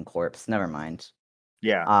a fucking corpse. Never mind.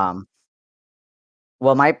 Yeah.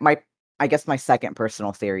 Well, I guess my second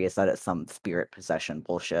personal theory is that it's some spirit possession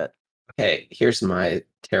bullshit. Okay, here's my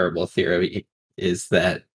terrible theory: is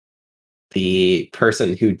that the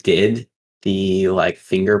person who did the like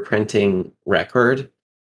fingerprinting record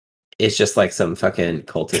is just like some fucking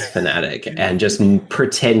cultist fanatic and just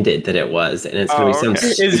pretended that it was, and it's gonna be some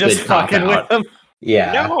stupid just fucking with them.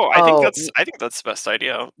 Yeah. No, I think that's the best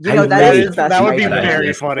idea. That would be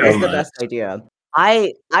very funny. That's the best idea.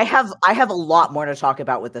 I have a lot more to talk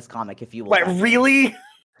about with this comic if you will. Wait, really?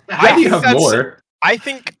 I have more. I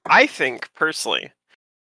think personally,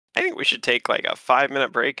 I think we should take like a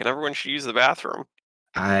 5-minute break and everyone should use the bathroom.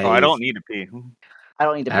 I don't need to pee. I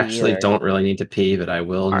don't need to pee. Actually, don't really need to pee, but I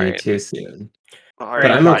will need to soon.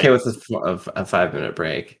 But I'm okay with a 5-minute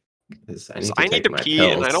break. I need to pee,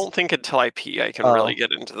 pills. and I don't think until I pee I can really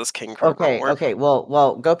get into this King Cobra. Okay.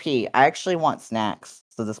 Well, go pee. I actually want snacks,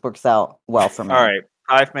 so this works out well for me. All right,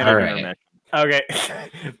 5-minute intermission. Okay.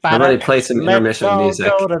 Somebody play some intermission music.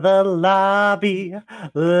 Let's all go to the lobby.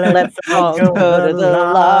 Let's all go to the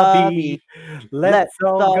lobby. Let's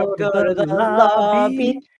all go to the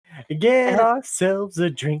lobby. Get ourselves a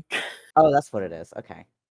drink. Oh, that's what it is. Okay.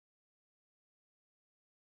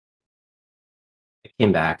 I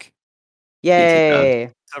came back. Yay!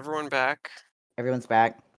 Is everyone back? Everyone's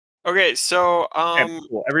back. Okay, so Okay,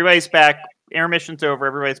 cool. Everybody's back. Intermission's over.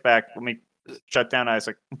 Everybody's back. Let me shut down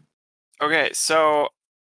Isaac. Okay, so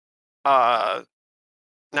now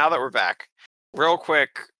that we're back, real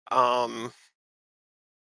quick, Mike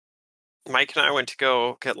and I went to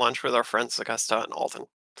go get lunch with our friends Augusta and Alden.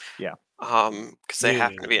 Yeah. Because they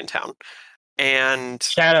happen to be in town. And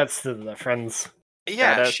shoutouts to the friends.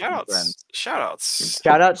 Yeah, shoutouts. Shoutouts.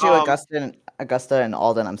 Shout out to Augusta and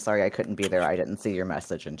Alden. I'm sorry I couldn't be there. I didn't see your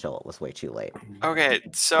message until it was way too late. Okay,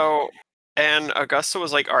 so and Augusta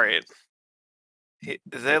was like, "All right."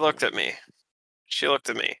 They looked at me. She looked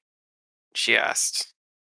at me. She asked,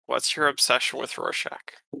 "What's your obsession with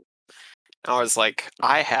Rorschach?" I was like,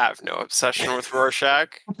 "I have no obsession with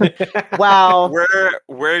Rorschach." Wow.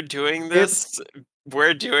 We're doing this.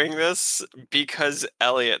 We're doing this because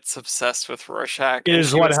Elliot's obsessed with Rorschach. It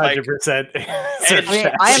is 100%.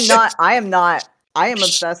 I am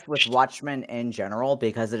obsessed with Watchmen in general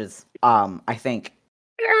because it is. I think.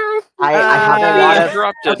 I have a lot of.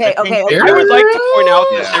 Okay. I would like to point out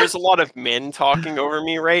that there's a lot of men talking over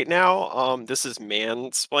me right now. This is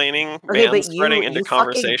mansplaining, manspreading into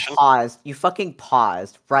conversation. You fucking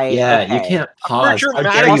paused, right? Yeah, okay. you can't pause.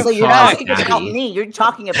 Also, you're talking about me. You're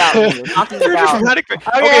talking about me. You're talking about.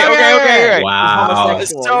 Okay. Wow.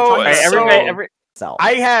 So,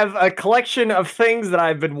 I have a collection of things that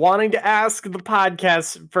I've been wanting to ask the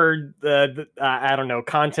podcast for the I don't know,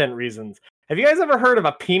 content reasons. Have you guys ever heard of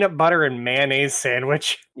a peanut butter and mayonnaise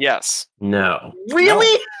sandwich? Yes. No. Really?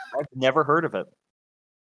 No, I've never heard of it.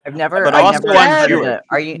 I've never heard of it.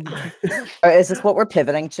 Are you? Is this what we're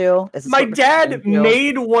pivoting to? My dad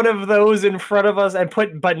made one of those in front of us and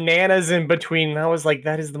put bananas in between. And I was like,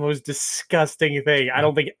 that is the most disgusting thing. I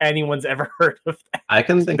don't think anyone's ever heard of that. I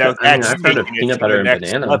can think of. I've heard of peanut butter and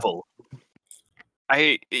banana. Level.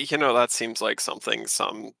 That seems like something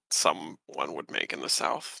someone would make in the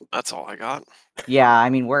South. That's all I got. Yeah, I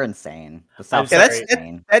mean we're insane. The South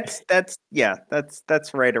insane.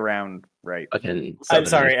 That's right around right. I'm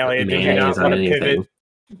sorry, Elliot. Did you not want to pivot?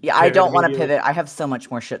 Yeah, I don't want to pivot. I have so much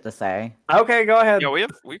more shit to say. Okay, go ahead. Yeah,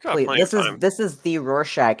 we got plenty of time. This is the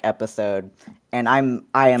Rorschach episode, and I am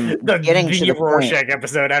getting to the Rorschach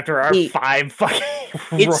episode after our 5 fucking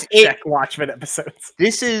Rorschach Watchmen episodes.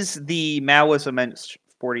 This is the Maoism Mensch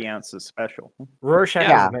 40 ounces special.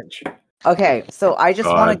 Rorschach Mensch. Okay, so I just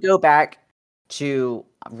want to go back to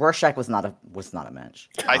Rorschach was not a Mensch.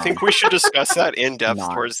 I think we should discuss that in depth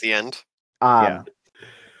towards the end. Well,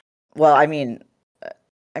 I mean,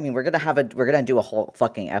 we're gonna do a whole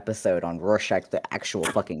fucking episode on Rorschach, the actual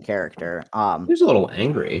fucking character. He's a little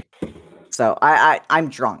angry. So I'm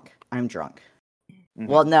drunk. Mm-hmm.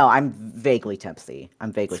 Well, no, I'm vaguely tipsy.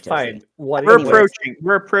 Fine.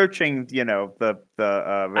 We're approaching, the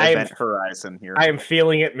event horizon here. I am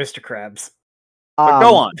feeling it, Mr. Krabs. But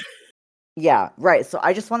go on. Yeah, right. So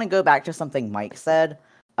I just want to go back to something Mike said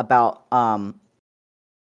about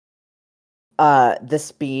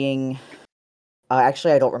this being.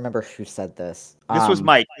 Actually, I don't remember who said this. This was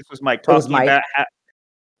Mike. Talking about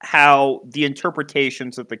how the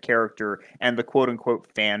interpretations of the character and the quote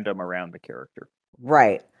unquote fandom around the character.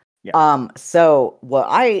 Right. Yeah. So what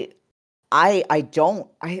I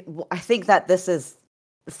think that this is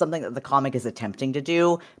something that the comic is attempting to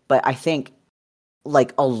do, but I think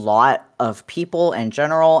like a lot of people in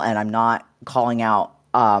general, and I'm not calling out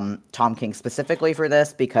Tom King specifically for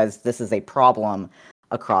this because this is a problem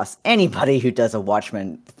across anybody who does a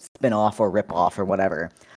Watchmen spin-off or rip-off or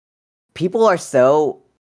whatever. People are so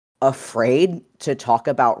afraid to talk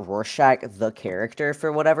about Rorschach, the character,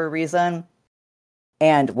 for whatever reason.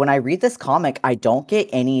 And when I read this comic, I don't get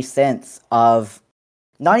any sense of,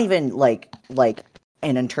 not even like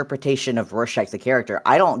an interpretation of Rorschach, the character.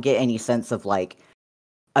 I don't get any sense of like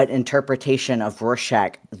an interpretation of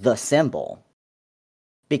Rorschach, the symbol.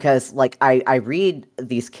 Because like I read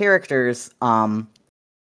these characters, I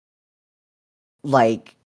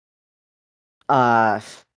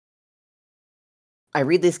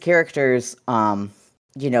read these characters,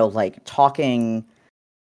 like talking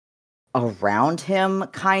around him,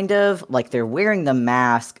 kind of like they're wearing the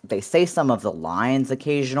mask. They say some of the lines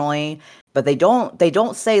occasionally, but they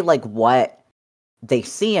don't say like what they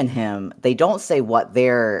see in him. They don't say what they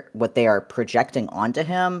are projecting onto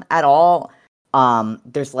him at all.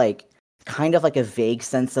 There's like kind of like a vague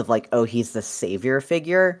sense of like, oh, he's the savior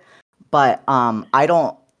figure, but I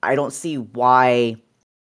don't see why.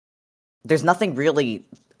 There's nothing really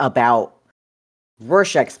about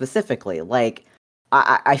Rorschach specifically. Like,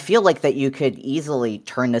 I feel like that you could easily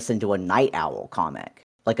turn this into a Night Owl comic,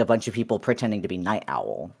 like a bunch of people pretending to be Night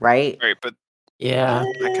Owl, right? Right, but Yeah,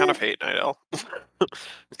 I kind of hate Night Owl.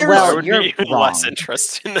 Well, I would you're be wrong. less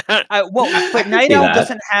interested in that. But Night Owl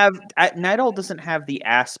doesn't have the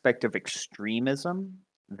aspect of extremism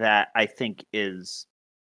that I think is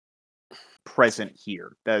present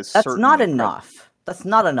here. That's not enough. That's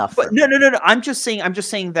not enough. But no. I'm just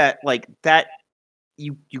saying that like that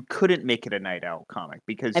you couldn't make it a Night Owl comic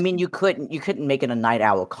because I mean you couldn't make it a Night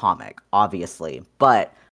Owl comic, obviously.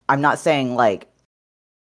 But I'm not saying like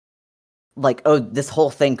oh, this whole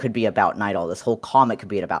thing could be about Night Owl. This whole comic could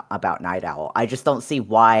be about Night Owl. I just don't see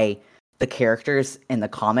why the characters in the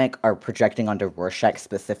comic are projecting onto Rorschach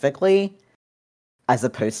specifically, as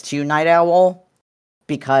opposed to Night Owl,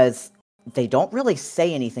 because they don't really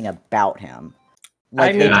say anything about him.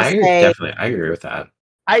 Like, I agree with that.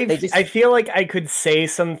 I feel like I could say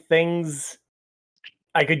some things.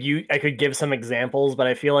 I could give some examples, but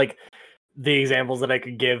I feel like the examples that I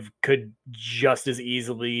could give could just as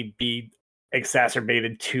easily be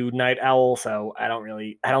exacerbated to Night Owl. So I don't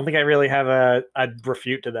think I really have a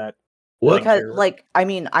refute to that. Because like, I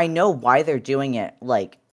mean, I know why they're doing it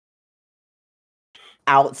like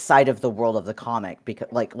outside of the world of the comic, because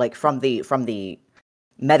like from the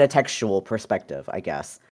metatextual perspective, I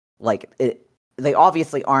guess. Like they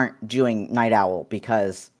obviously aren't doing Night Owl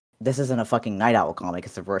because this isn't a fucking Night Owl comic,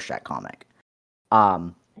 it's a Rorschach comic.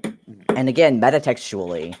 And again,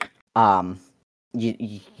 metatextually,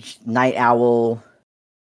 Night Owl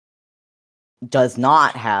does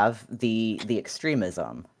not have the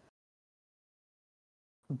extremism.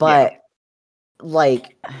 But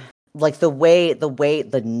like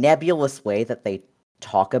the nebulous way that they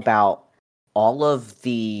talk about all of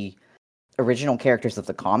the original characters of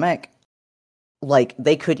the comic, like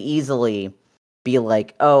they could easily be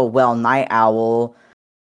like, oh well, Night Owl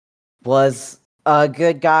was a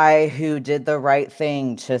good guy who did the right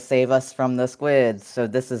thing to save us from the squids, so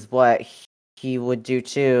this is what he would do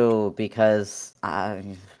too, because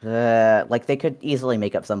like they could easily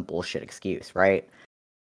make up some bullshit excuse, right?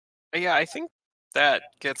 Yeah, I think that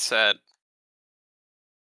gets at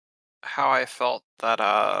how I felt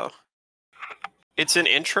that it's an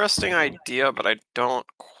interesting idea, but I don't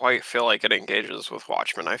quite feel like it engages with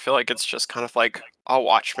Watchmen. I feel like it's just kind of like a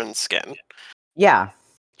Watchmen skin. Yeah,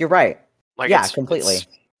 you're right. Like yeah, completely. It's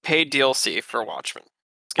paid DLC for Watchmen.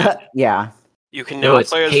 Yeah. You can now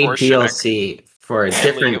play as Rorschach. DLC for a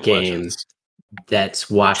different game that's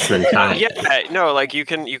Watchmen time. Yeah, no, like you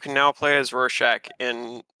can now play as Rorschach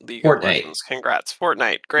in League of Legends. Congrats,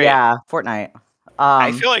 Fortnite, great. Yeah, Fortnite.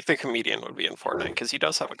 I feel like the comedian would be in Fortnite because he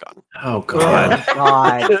does have a gun. Oh god.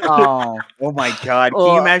 Oh my god. Can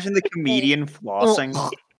you imagine the comedian flossing?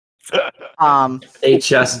 They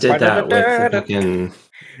just did that with fucking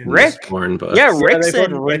Rick. Books. Yeah, Rick's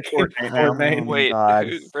in Rick Fortnite. Wait,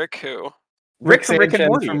 Rick who? Rick from Rick and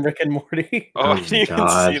Morty. From Rick and Morty. Oh, I didn't even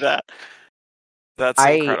see that. That's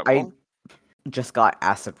incredible. I just got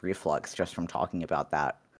acid reflux just from talking about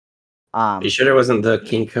that. You sure it wasn't the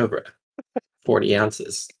King Cobra? 40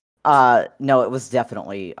 ounces. No, it was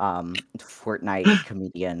definitely Fortnite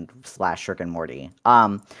comedian / Rick and Morty.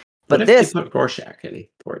 But this put Rorschach in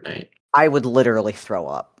Fortnite, I would literally throw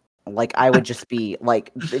up. Like I would just be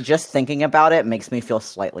like, just thinking about it makes me feel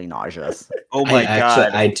slightly nauseous. Oh my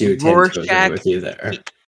god! I do tend to agree with you there.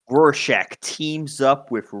 Rorschach teams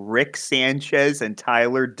up with Rick Sanchez and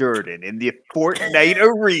Tyler Durden in the Fortnite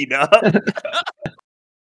arena.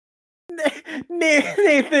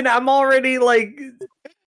 Nathan, I'm already like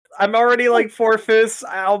 4/5.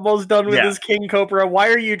 I'm almost done with this King Cobra. Why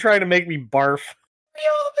are you trying to make me barf?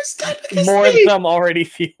 More than I'm already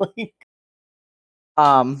feeling.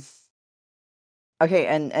 Okay,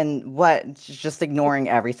 and what? Just ignoring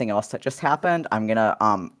everything else that just happened, I'm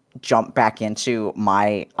gonna jump back into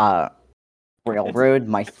my railroad,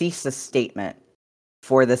 my thesis statement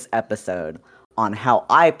for this episode on how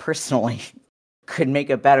I personally could make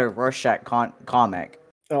a better Rorschach comic.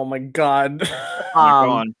 Oh my god.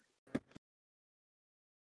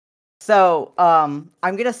 So, I'm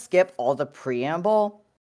gonna skip all the preamble,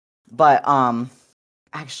 but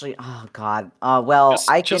actually, oh god. Well,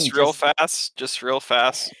 just real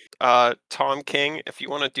fast. Tom King, if you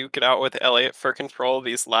want to duke it out with Elliot for control of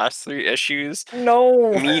these last 3 issues,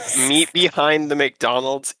 no, meet behind the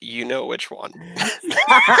McDonald's. You know which one.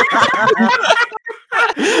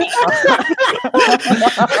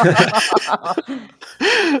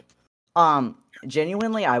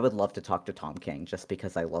 Genuinely, I would love to talk to Tom King just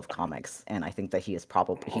because I love comics, and I think that he is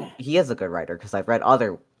probably he is a good writer because I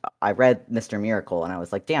read Mr. Miracle, and I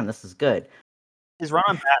was like, damn, this is good. His run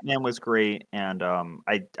on Batman was great, and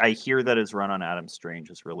I hear that his run on Adam Strange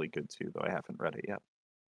is really good too, though I haven't read it yet.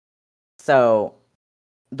 So,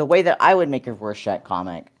 the way that I would make a Rorschach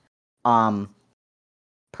comic,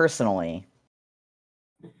 personally,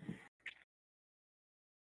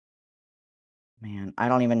 man, I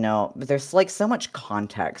don't even know. But there's like so much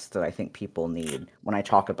context that I think people need when I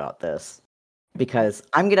talk about this, because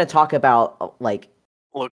I'm gonna talk about like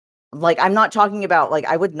I'm not talking about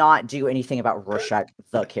I would not do anything about Rorschach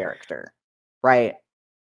the character, right?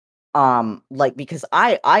 Because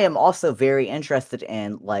I am also very interested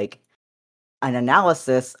in an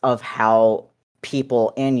analysis of how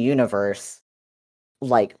people in universe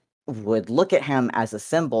would look at him as a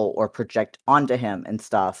symbol or project onto him and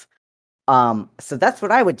stuff. So that's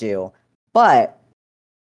what I would do. But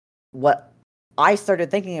what I started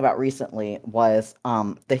thinking about recently was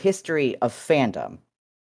the history of fandom,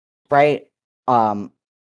 right?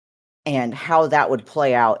 And how that would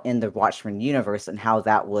play out in the Watchmen universe and how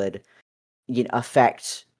that would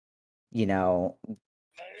affect the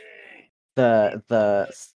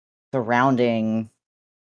surrounding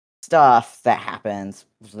stuff that happens,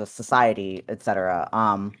 the society, etc.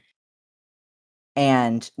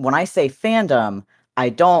 And when I say fandom, I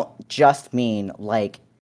don't just mean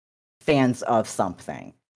fans of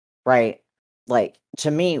something, right?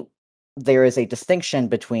 To me, there is a distinction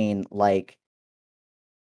between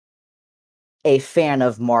a fan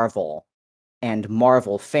of Marvel and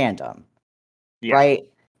Marvel fandom, right?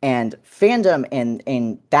 And fandom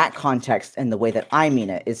in that context, and the way that I mean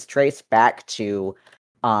it, is traced back to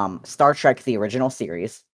Star Trek: The Original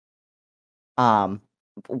Series,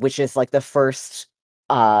 which is the first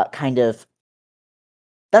kind of,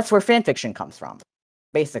 that's where fan fiction comes from,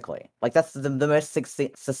 basically. That's the most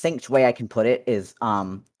succinct way I can put it, is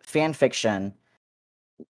fan fiction,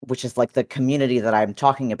 which is the community that I'm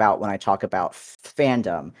talking about when I talk about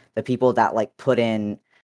fandom, the people that put in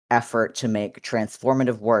effort to make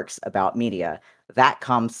transformative works about media. That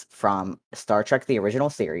comes from Star Trek: The Original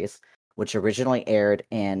Series, which originally aired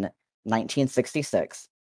in 1966,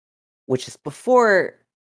 which is before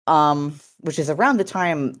which is around the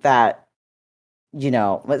time that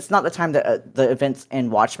it's not the time that the events in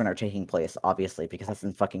Watchmen are taking place, obviously, because that's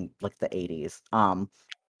in fucking the 80s.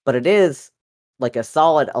 But it is a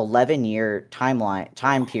solid 11-year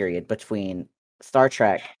time period between Star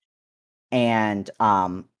Trek and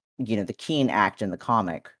the Keene Act in the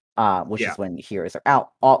comic, which is when heroes are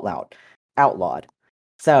outlawed.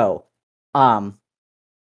 So,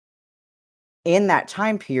 in that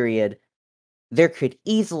time period, there could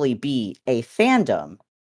easily be a fandom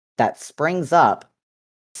that springs up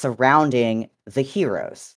surrounding the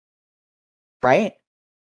heroes, right?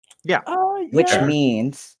 Yeah. Which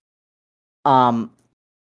means there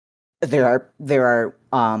are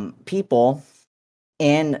people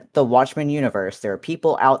in the Watchmen universe, there are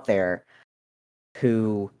people out there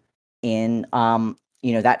who in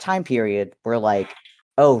that time period were like,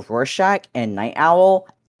 oh, Rorschach and Night Owl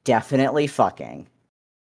definitely fucking,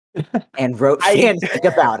 and wrote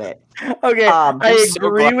fanfic about it. Okay, I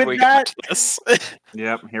agree with that.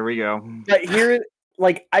 Yep, here we go. But here,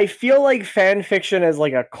 I feel like fan fiction as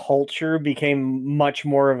a culture became much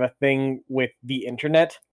more of a thing with the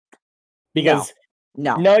internet. Because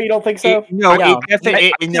no, you don't think so?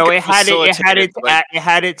 It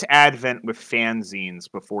had its advent with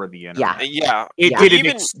fanzines before the internet. Yeah.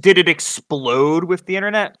 Did it explode with the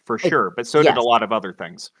internet? For sure, but so did a lot of other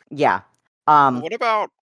things. Yeah. What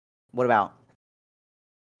about?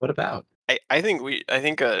 I think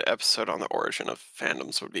an episode on the origin of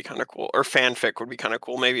fandoms would be kind of cool, or fanfic would be kind of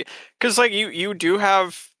cool, maybe, because you do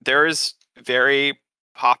have, there is very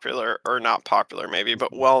popular, or not popular maybe,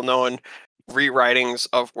 but well-known rewritings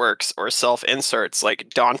of works or self-inserts. Like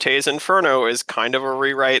Dante's Inferno is kind of a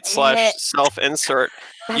rewrite / self-insert.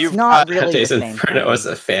 That's not really Dante's the same Inferno thing. is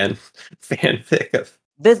a fanfic of.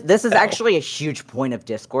 This is actually a huge point of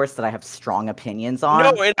discourse that I have strong opinions on.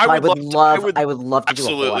 No, and I would love to do a whole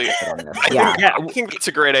episode on this. I think that's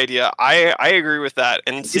a great idea. I agree with that.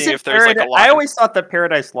 And seeing if there's a lot. I always thought that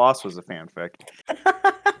Paradise Lost was a fanfic.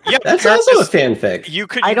 Yeah, that's also a fanfic. You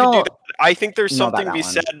could do that. I think there's something to be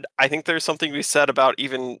said. I think there's something to be said about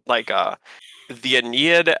even the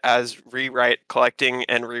Aeneid as collecting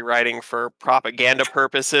and rewriting for propaganda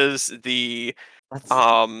purposes. The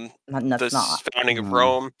founding of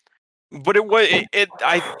Rome, but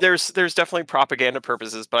there's definitely propaganda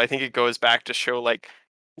purposes. But I think it goes back to show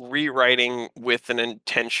rewriting with an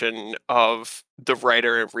intention of the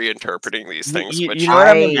writer reinterpreting these things. You which know what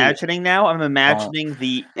I'm imagining now? I'm imagining is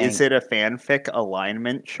think- it a fanfic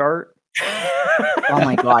alignment chart? Oh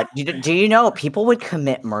my god! Do you know people would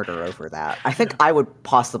commit murder over that? I think I would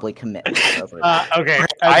possibly commit murder over that. Okay.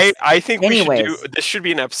 I think we should do Anyways. this. Should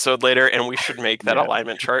be an episode later, and we should make that Yeah.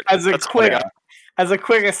 alignment chart. As a That's all I quick got. As a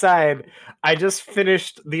quick aside, I just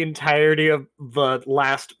finished the entirety of the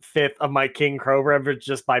last fifth of my King Cobra, but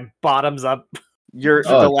just by bottoms up. The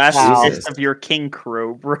Oh, last wow. fifth of your King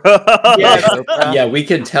Cobra. Yes. Yeah, we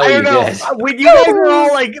can tell I you don't know. did. When you guys were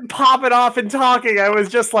all like popping off and talking, I was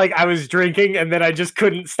just like, I was drinking, and then I just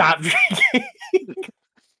couldn't stop drinking.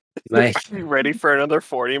 Like, You ready for another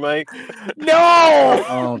 40, Mike? No!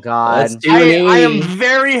 Oh god! let's do I an am 80.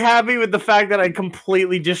 very happy with the fact that I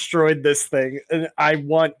completely destroyed this thing, and I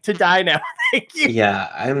want to die now. Thank you. Yeah,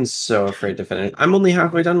 I'm so afraid to finish. I'm only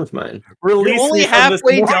halfway done with mine. Release You're only me from this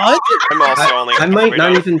halfway mor- done? I'm also only. I might halfway not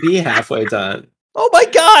done. even be halfway done. Oh my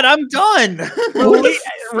god, I'm done!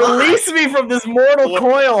 Release me from this mortal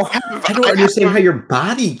coil. I don't understand how your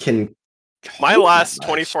body can. My hold that last much.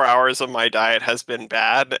 24 hours of my diet has been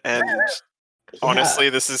bad, and honestly,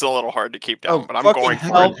 this is a little hard to keep down. Oh, but I'm fucking going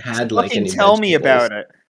hell. for it. haven't had, like, Fucking any tell me vegetables. about it.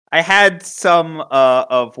 I had some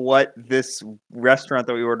of what this restaurant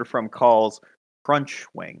that we ordered from calls crunch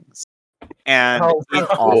wings. And Oh, it-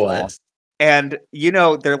 Awful. What? and you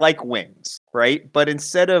know, they're like wings, right? But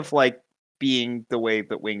instead of like being the way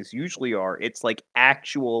that wings usually are, it's like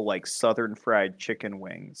actual like southern fried chicken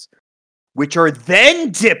wings, which are then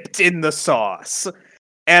dipped in the sauce.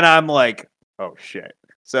 And I'm like, oh shit.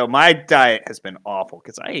 So my diet has been awful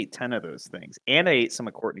because I ate 10 of those things, and I ate some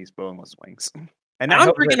of Courtney's boneless wings, and now I I'm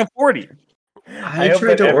hope drinking a 40. I hope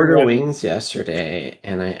tried that to order everyone- wings yesterday,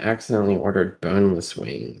 and I accidentally ordered boneless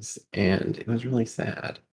wings, and it was really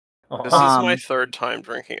sad. This is my Um, third time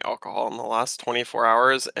drinking alcohol in the last 24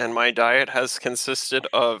 hours, and my diet has consisted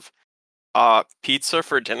of pizza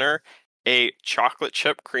for dinner, a chocolate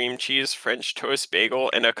chip cream cheese French toast bagel,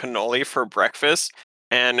 and a cannoli for breakfast,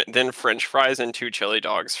 and then French fries and 2 chili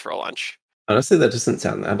dogs for lunch. Honestly, that doesn't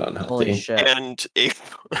sound that Holy unhealthy. shit! And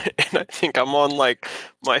and I think I'm on like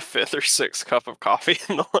my 5th or 6th cup of coffee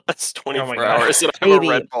in the last 24 God. hours, and I have Baby. a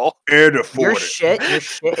Red Bull. And a Your 40. shit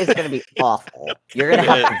is gonna be awful. You're gonna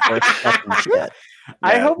have the worst fucking shit.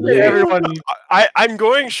 I Yeah. hope that Yeah. everyone. I'm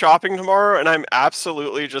going shopping tomorrow, and I'm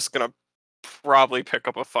absolutely just gonna probably pick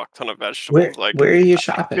up a fuck ton of vegetables. Where are you I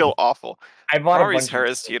shopping? feel awful. I bought a Rory's bunch.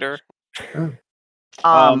 Harris Teeter.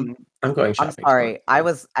 Um, I'm going I'm shopping. sorry. tomorrow. I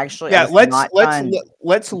was actually Yeah, I was not done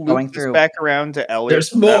let's going loop this through- back around to Elliot.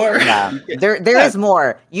 There's more. Yeah, there Yeah. is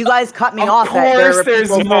more. You guys cut me Of off. That there course, are there's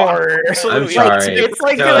people- more. I'm Absolutely. sorry. It's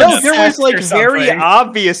like No, an No, there was obsessed like or very something.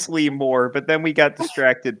 obviously more, but then we got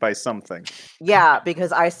distracted by something. Yeah,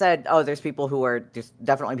 because I said, oh, there's people who are there's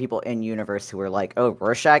definitely people in universe who are like, oh,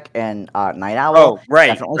 Rorschach and Night Owl, Oh, right,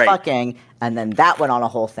 definitely right. fucking, and then that went on a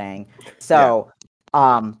whole thing. So,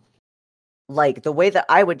 like the way that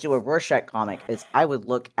I would do a Rorschach comic is I would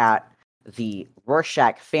look at the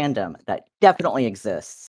Rorschach fandom that definitely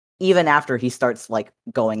exists, even after he starts like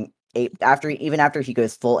going ape even after he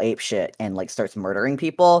goes full ape shit and like starts murdering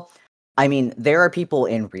people. I mean, there are people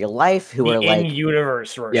in real life who The are like,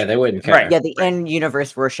 in-universe version. Yeah, they wouldn't care. Right. yeah, the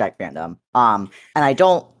in-universe Rorschach fandom. And I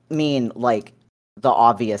don't mean like the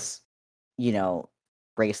obvious,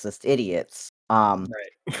 racist idiots. Right.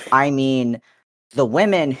 I mean the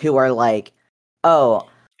women who are like, oh,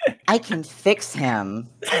 I can fix him.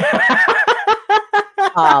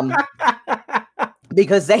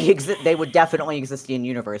 Because they exist, they would definitely exist in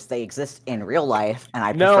universe. They exist in real life, and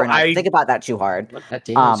I No, prefer not to I- think about that too hard. That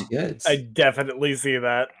damaged Um, goods. I definitely see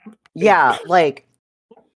that. Yeah, like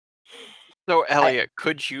So, Elliot,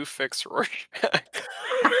 could you fix Rorschach?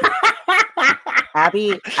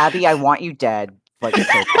 Abby, I want you dead. Like so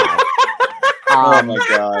bad. Oh my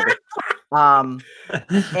god.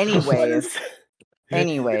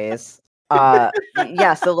 Anyways,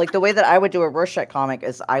 yeah, so like the way that I would do a Rorschach comic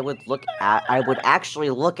is I would actually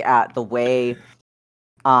look at the way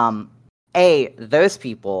those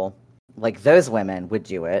people, like those women would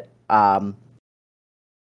do it.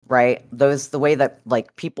 Right? The way that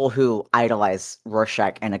like people who idolize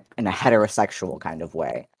Rorschach in a heterosexual kind of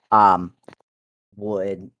way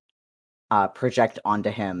would project onto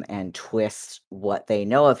him and twist what they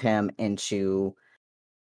know of him into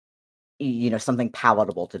something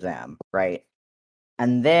palatable to them, right?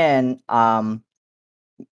 And then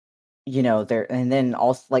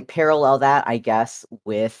also like parallel that, I guess,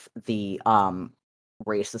 with the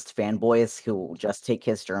racist fanboys who just take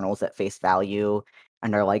his journals at face value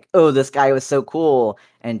and they're like, "Oh, this guy was so cool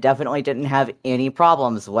and definitely didn't have any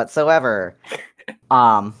problems whatsoever."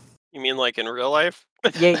 You mean like in real life?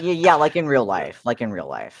 yeah, like in real life,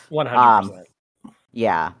 100%.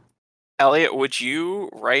 Yeah. Elliot, would you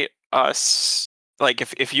write us, like,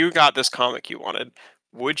 if you got this comic you wanted,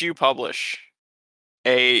 would you publish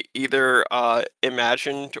a either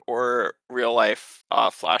imagined or real life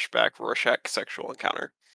flashback Rorschach sexual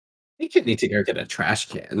encounter? You could need to go get a trash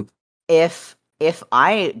can. If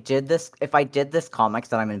I did this comics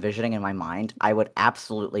that I'm envisioning in my mind, I would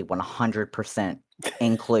absolutely 100%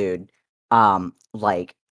 include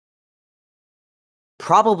like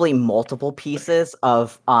probably multiple pieces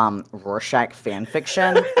of Rorschach fan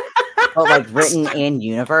fiction, but like written in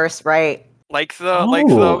universe, right? Like the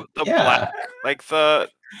black, like the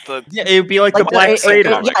Yeah, it would be like the Black Freighter.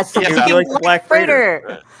 It would be like the Black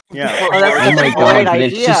Freighter. Yeah. Oh, that's Oh my a god, great but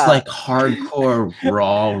it's just idea. like hardcore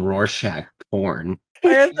raw Rorschach porn.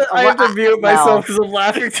 I have to mute myself because I'm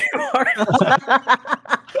laughing too hard.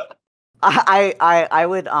 I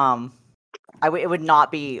would it would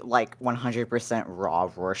not be like 100% raw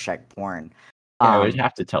Rorschach porn. Yeah, I would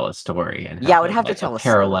have to tell a story and yeah, I would have to tell a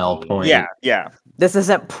parallel story. point. Yeah. This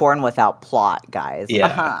isn't porn without plot, guys.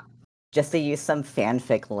 Yeah. Just to use some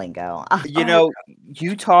fanfic lingo. You know,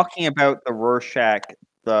 you talking about the Rorschach,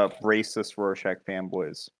 the racist Rorschach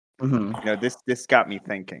fanboys. Mhm. You know, this got me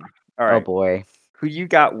thinking. All Oh right, boy. who you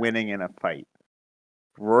got winning in a fight?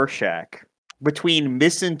 Rorschach between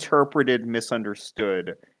misinterpreted,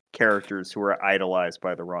 misunderstood characters who are idolized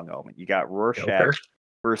by the wrong element. You got Rorschach Joker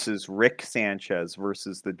versus Rick Sanchez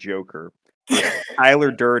versus the Joker.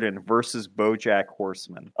 Tyler Durden versus BoJack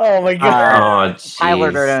Horseman. Oh my god!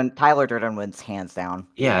 Tyler Durden wins hands down.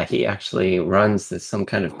 Yeah, he actually runs some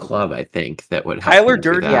kind of club, I think, that would help Tyler him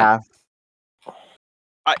do Durden. that.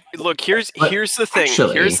 Yeah. Look, here's the thing.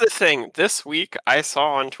 Actually, here's the thing. This week, I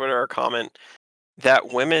saw on Twitter a comment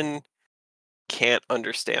that women can't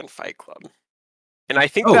understand Fight Club, and I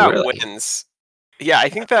think really? wins. Yeah, I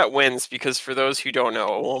think that wins because for those who don't know,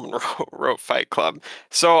 a woman wrote Fight Club.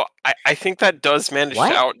 So I think that does manage to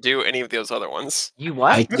outdo any of those other ones. You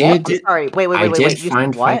what? I did. Sorry, wait. You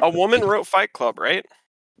find what? A woman wrote Fight Club, right?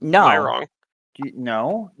 No. Am I wrong?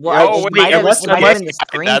 No. Well, wait, it was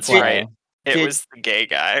that's right. It was the gay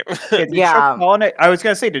guy. Did Chuck Palahniuk, I was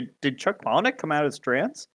gonna say, did Chuck Palahniuk come out as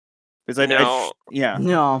trans? Because No.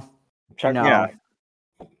 No. Chuck, No. Yeah.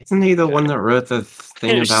 Isn't he the one that wrote the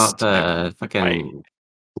thing about the fucking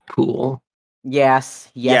pool?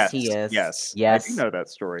 Yes, he is. Yes. I do know that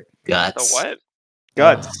story. Guts. The what?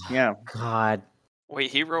 Guts. Yeah. God.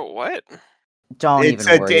 Wait, he wrote what? Don't It's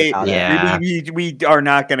even a worry about it. We are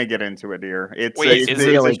not going to get into it here. It's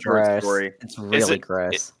really a short gross. story. It's really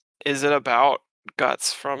gross. Is it about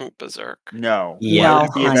Guts from Berserk? No. Yeah.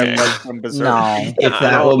 From Berserk. No. If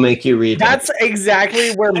that will make you read That's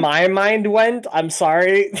exactly where my mind went. I'm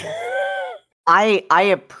sorry. I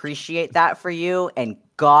appreciate that for you, and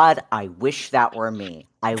God, I wish that were me.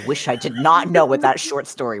 I wish I did not know what that short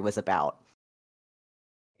story was about.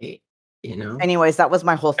 You know. Anyways, that was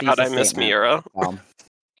my whole thesis. God, I miss Miura.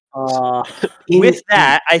 With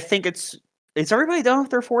that, I think is everybody done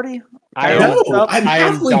with their 40? I'm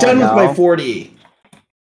halfway done with my 40.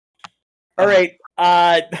 All right.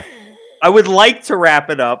 I would like to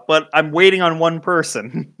wrap it up, but I'm waiting on one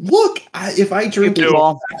person. Look, if I drink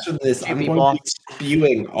after this, I'm going to be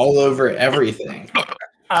spewing all over everything.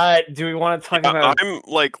 Do we want to talk about? I'm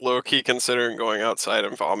like low-key considering going outside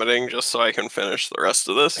and vomiting just so I can finish the rest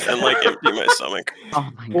of this and like empty my stomach. Oh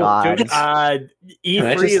my god.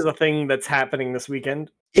 E3 is a thing that's happening this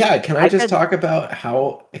weekend. Yeah, can I just talk about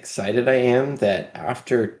how excited I am that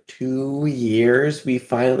after 2 years we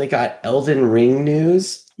finally got Elden Ring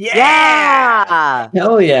news? Yeah!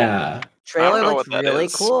 Hell yeah! Trailer looks really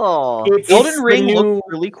cool. Elden Ring looks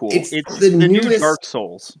really cool. It's the new Dark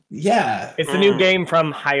Souls. Yeah. It's the new game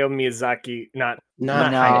from Hayao Miyazaki, not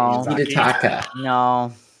Hayao Hidetaka.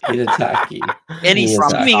 No. Hidetaki. And he's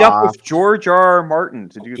teaming up with George R.R. Martin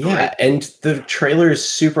to do right. And the trailer is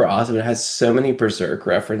super awesome. It has so many Berserk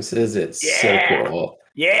references. It's so cool.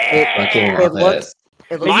 Yeah. It looks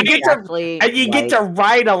exactly you get to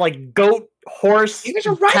ride a goat horse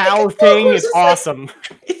cow thing. It's awesome.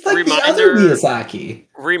 It's like the other Miyazaki.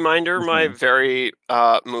 Reminder, my very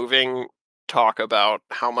moving talk about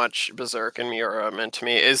how much Berserk and Miura meant to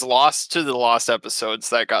me is lost to the lost episodes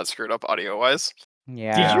that got screwed up audio-wise.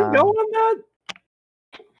 Yeah. Did you go on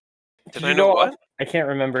that? Did I know what? I can't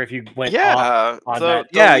remember if you went off on that.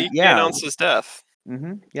 The leak announced his death.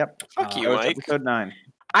 Mm-hmm. Yep. Fuck you, Mike. Episode 9.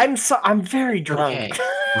 I'm very drunk. Okay.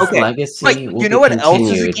 Okay, Legacy like, will you know be what else is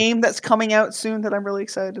a continued. game that's coming out soon that I'm really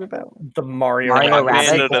excited about? The Mario Rabbids.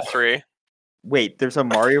 Bayonetta 3. Wait, there's a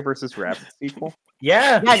Mario versus Rabbids sequel?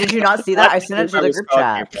 Yeah. Yeah, did you not see that? I sent it to the group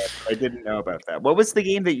chat. I didn't know about that. What was the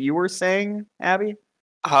game that you were saying, Abby?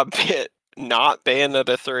 Not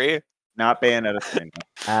Bayonetta 3. Not Bayonetta 3.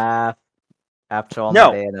 After all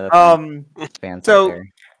No. my Bayonetta fans out So there.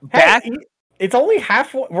 back. Hey, it's only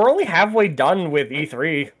halfway. We're only halfway done with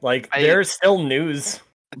E3. Like, there's still news.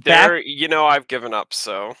 I've given up.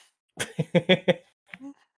 So.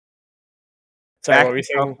 So what were we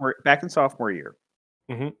saying? Back in sophomore year,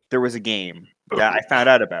 Mhm. there was a game that I found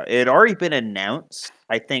out about. It had already been announced,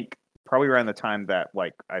 I think, probably around the time that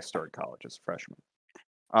I started college as a freshman.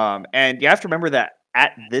 And you have to remember that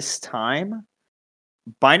at this time,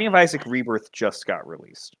 Binding of Isaac Rebirth just got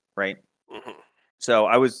released, right? Mhm. So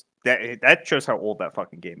that shows how old that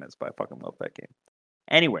fucking game is, but I fucking love that game.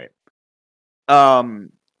 Anyway,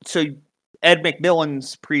 so Ed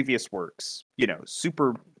McMillan's previous works,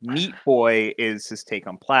 Super Meat Boy is his take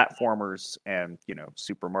on platformers and,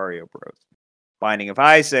 Super Mario Bros. Binding of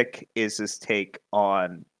Isaac is his take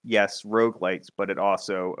on, yes, roguelites, but it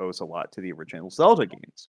also owes a lot to the original Zelda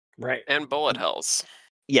games. Right. And Bullet Hells.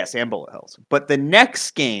 Yes, and Bullet Hells. But the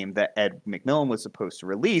next game that Ed McMillan was supposed to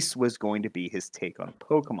release was going to be his take on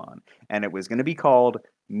Pokemon. And it was going to be called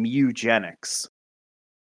Mewgenics.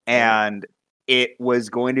 And it was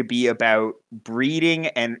going to be about breeding,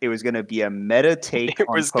 and it was going to be a meta take. It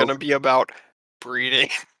was going to be about breeding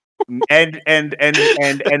and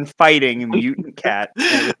fighting mutant cats. And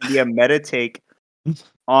it was going to be a meta take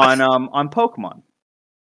on Pokemon.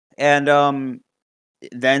 And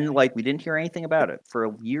then we didn't hear anything about it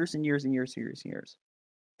for years and years and years and years and years.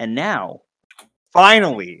 And now,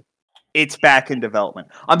 finally, it's back in development.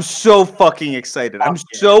 I'm so fucking excited. I'm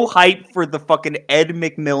so hyped for the fucking Ed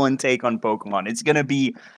McMillan take on Pokemon. It's gonna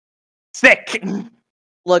be sick.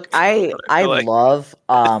 Look, I love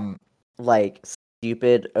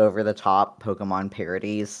stupid over the top Pokemon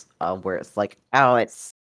parodies where it's like, oh,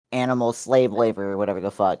 it's animal slave labor or whatever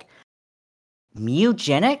the fuck.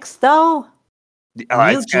 Mewgenics though?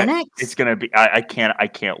 Mewgenics? It's gonna be. I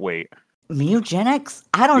can't wait. Mewgenics?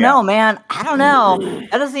 I don't know, man. I don't know.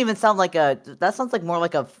 That doesn't even sound like that sounds like more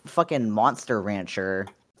like a fucking Monster Rancher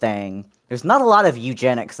thing. There's not a lot of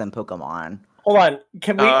eugenics in Pokemon. Hold on.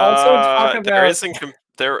 Can we also talk about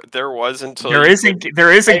there was until there isn't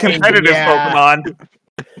competitive Pokemon.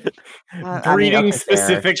 Breeding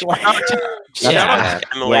specific Shout out to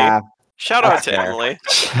Emily. Shout out to Emily.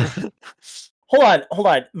 Hold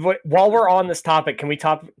on. While we're on this topic, can we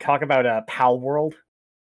talk about Pal World?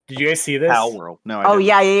 Did you guys see this? Pal World. No. Oh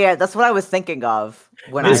yeah. That's what I was thinking of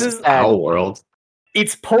when this is Pal World.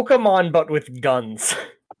 It's Pokemon but with guns.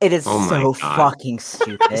 It is so fucking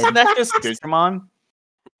stupid. Isn't that just Digimon?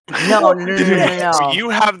 No. So you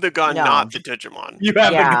have the gun, not the Digimon. You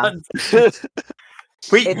have the gun.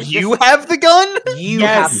 Wait, you have the gun? You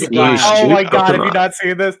have the gun. Oh my god, have you not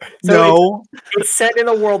seen this? So no. It's set in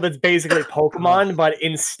a world that's basically Pokemon, but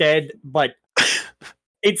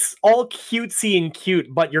it's all cutesy and cute,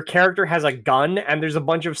 but your character has a gun, and there's a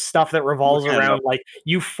bunch of stuff that revolves around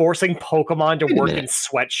you forcing Pokemon to work in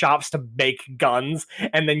sweatshops to make guns,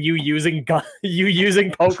 and then you using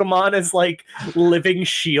Pokemon as living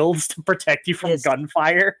shields to protect you from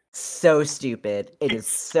gunfire. So stupid. It is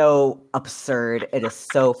so absurd. It is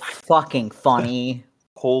so fucking funny.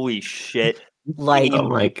 Holy shit. Oh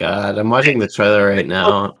my god, I'm watching the trailer right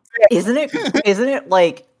now. Isn't it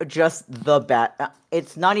just the bad?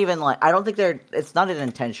 It's not even I don't think it's not an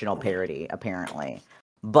intentional parody apparently,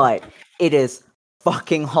 but it is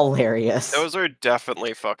fucking hilarious. Those are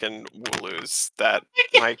definitely fucking Wooloos that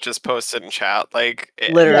Mike just posted in chat.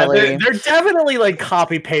 Literally, they're definitely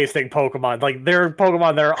copy pasting Pokemon. They're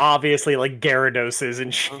Pokemon that are obviously Gyaradoses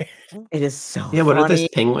and shit. It is so yeah. What funny. are those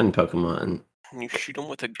penguin Pokemon? Can you shoot them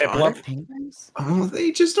with a gun? Penguins? Oh,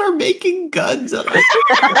 they just are making guns. What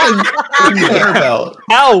do you care about?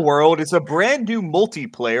 Pal World is a brand new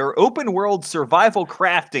multiplayer open world survival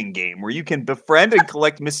crafting game where you can befriend and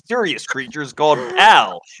collect mysterious creatures called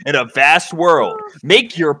Pal in a vast world.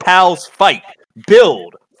 Make your pals fight,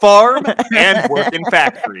 build, farm, and work in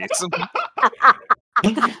factories.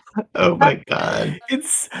 Oh my god.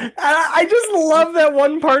 I just love that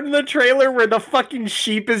one part in the trailer where the fucking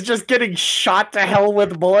sheep is just getting shot to hell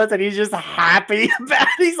with bullets and he's just happy about it.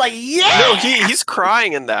 He's like, yeah! No, he's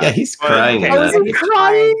crying in that. Yeah, he's crying in that. He's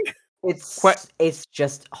crying? It's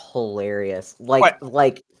just hilarious.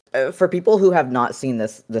 For people who have not seen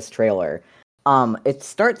this trailer, it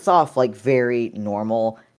starts off very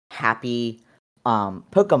normal, happy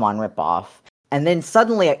Pokemon ripoff. And then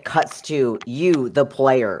suddenly it cuts to you, the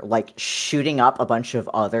player, like shooting up a bunch of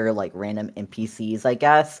other like random NPCs, I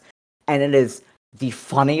guess. And it is the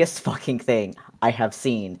funniest fucking thing I have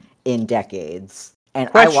seen in decades. And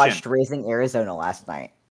I watched Raising Arizona last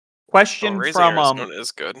night. Question Raising from Arizona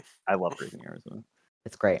is good. I love Raising Arizona.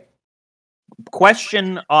 It's great.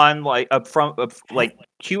 Question on like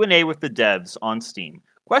Q&A with the devs on Steam.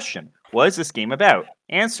 Question: what is this game about?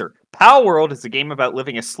 Answer: Pal World is a game about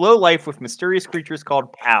living a slow life with mysterious creatures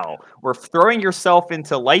called Pal, or throwing yourself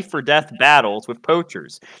into life or death battles with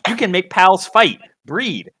poachers. You can make pals fight,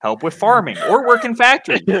 breed, help with farming, or work in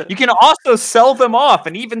factories. You can also sell them off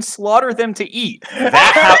and even slaughter them to eat.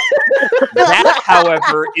 That,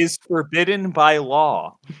 however, is forbidden by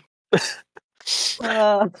law. You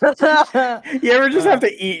ever just have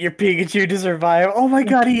to eat your Pikachu to survive? Oh my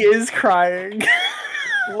god, he is crying.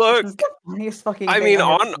 Look, I mean,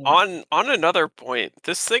 on another point,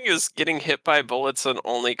 this thing is getting hit by bullets and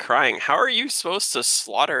only crying. How are you supposed to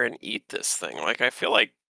slaughter and eat this thing? Like, I feel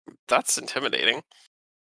like that's intimidating.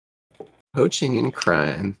 Poaching and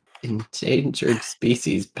crime. Endangered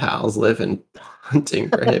species pals live in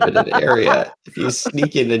hunting prohibited area. If you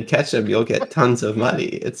sneak in and catch them, you'll get tons of money.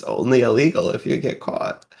 It's only illegal if you get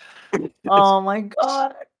caught. Oh my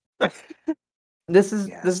god. This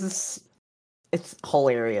is it's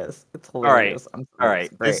hilarious. It's hilarious. All right.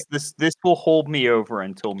 This will hold me over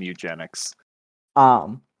until Mugenics.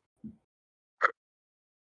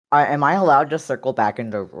 Am I allowed to circle back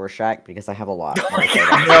into Rorschach because I have a lot?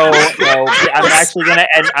 No.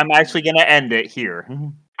 I'm actually gonna end it here.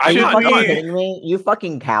 Are you fucking kidding me? You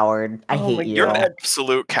fucking coward! I hate you. You're an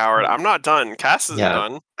absolute coward. I'm not done. Cass isn't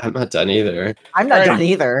done. I'm not done either. I'm not done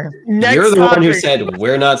either. You're the one who said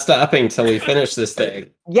we're not stopping till we finish this thing.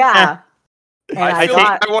 Yeah. I feel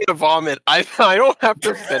like I want to vomit. I don't have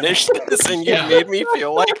to finish this, and you made me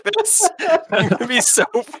feel like this. I'm gonna be so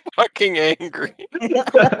fucking angry.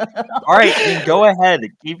 All right, then go ahead.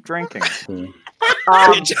 Keep drinking.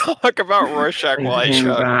 Talk about Rorschach while I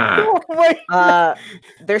chug.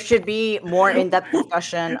 There should be more in-depth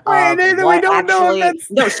discussion of Nathan, what we don't know if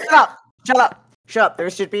that's... No, shut up. There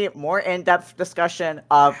should be more in-depth discussion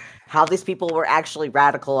of how these people were actually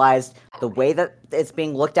radicalized. The way that it's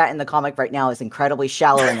being looked at in the comic right now is incredibly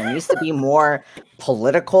shallow, and there needs to be more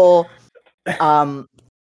political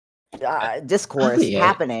discourse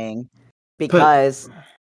happening because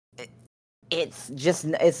it's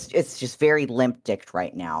just very limp-dicked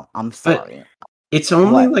right now. I'm sorry. It's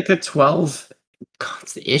only like a 12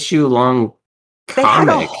 issue long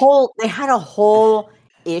comic. They had a whole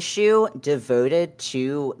issue devoted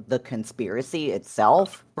to the conspiracy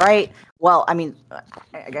itself, right? Well, I mean,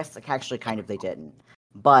 I guess actually kind of they didn't.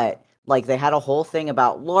 But like they had a whole thing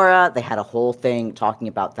about Laura, they had a whole thing talking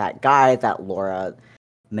about that guy that Laura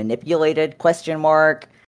manipulated, ?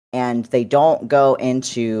 And they don't go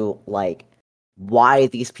into like why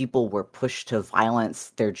these people were pushed to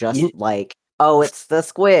violence. They're just like, oh, it's the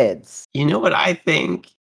squids. You know what I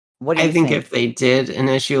think? What do you think? If they did an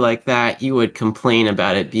issue like that, you would complain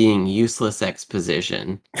about it being useless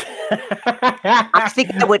exposition. I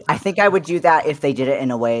think I would do that if they did it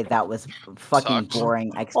in a way that was fucking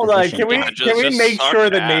boring exposition. Hold on, can we make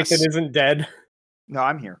sure that Nathan isn't dead? No,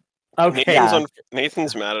 I'm here. Okay.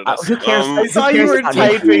 Nathan's mad at us. Who cares? I saw you were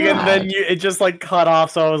typing and then it just like cut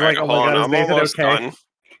off, so I was like, oh my god, is Nathan okay? Done.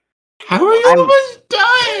 How are you almost done?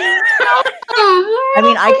 I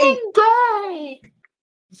mean, I can die.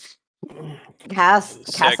 Cass,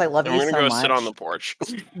 I love you so much. I'm gonna go sit on the porch.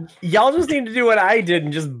 Y'all just need to do what I did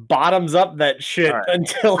and just bottoms up that shit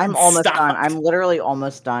until I'm almost done. I'm literally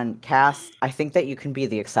almost done. Cass, I think that you can be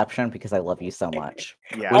the exception because I love you so much.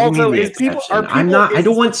 Yeah. Also, I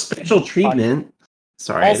don't want special treatment.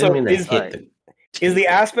 Sorry, also, I didn't mean to hit the... Is the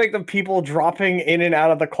aspect of people dropping in and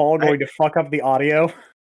out of the call going to fuck up the audio?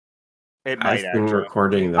 It might. I've been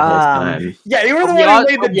recording the whole time. Yeah, you were the one who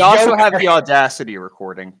made the joke. You also have the Audacity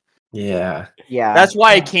recording. Yeah. That's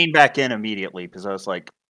why I came back in immediately because I was like,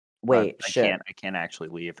 "Wait, I can't actually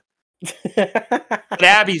leave." But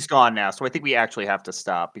Abby's gone now, so I think we actually have to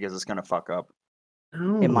stop because it's gonna fuck up.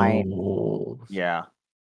 It might. Yeah.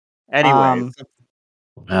 Anyway.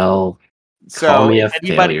 Well. So, if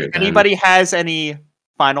anybody has any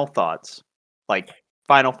final thoughts, like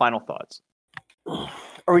final thoughts?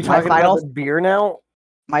 Are we talking about the beer now?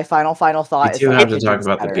 My final thought is we have to talk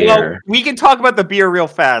about the beer. Well, we can talk about the beer real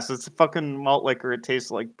fast. It's a fucking malt liquor. It tastes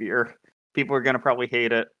like beer. People are gonna probably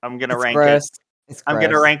hate it. I'm gonna rank it. I'm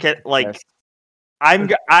gonna rank it like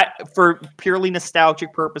for purely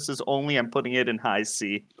nostalgic purposes only. I'm putting it in high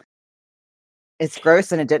C. It's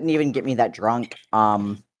gross, and it didn't even get me that drunk.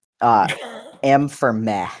 M for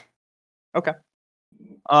meh. Okay.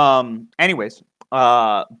 Anyways,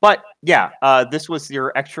 but yeah, this was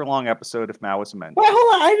your extra long episode of Mao was a Mensch. Well,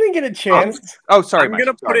 hold on, I didn't get a chance. Oh, sorry, I'm Mike.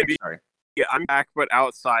 gonna put it. Sorry. Yeah, I'm back, but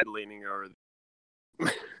outside, leaning over.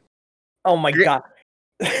 Oh my god!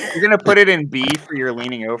 You're gonna put it in B for your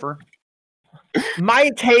leaning over.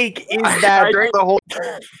 My take is that I drank the whole.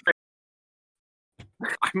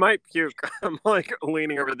 I might puke. I'm like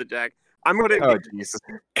leaning over the deck. I'm gonna. Oh Jesus!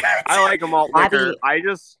 I like a malt liquor. Abby-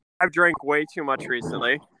 I've drank way too much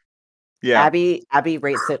recently. Yeah. Abby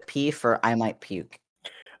rates it P for I might puke.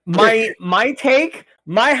 my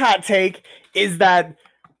hot take is that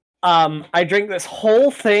I drank this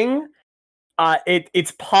whole thing.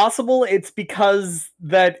 It's possible it's because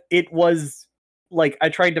that it was like I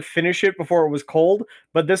tried to finish it before it was cold,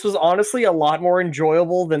 but this was honestly a lot more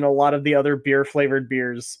enjoyable than a lot of the other beer flavored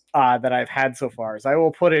beers that I've had so far. So I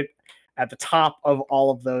will put it at the top of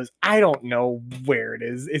all of those. I don't know where it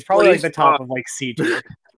is. It's probably like the top of like C tier.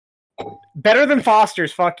 Better than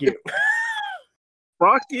Foster's. Fuck you.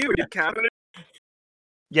 Fuck you, cabinet.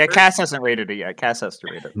 Yeah, Cass hasn't rated it yet. Cass has to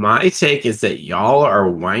rate it. My take is that y'all are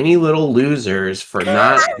whiny little losers for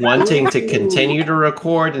not wanting to continue to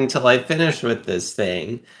record until I finish with this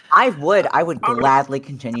thing. I would gladly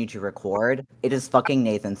continue to record. It is fucking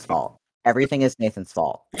Nathan's fault. Everything is Nathan's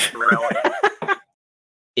fault.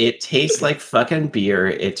 It tastes like fucking beer.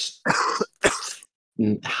 It's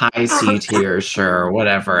high C tier, sure,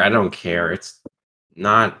 whatever. I don't care. It's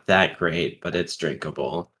not that great, but it's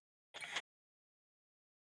drinkable.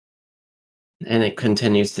 And it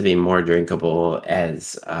continues to be more drinkable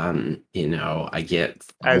as, I get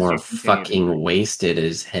more fucking wasted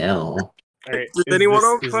as hell. Right, Does anyone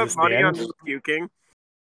want to put money on me puking?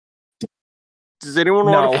 Does anyone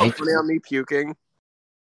want to put money on me puking?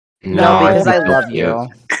 No, because I love you.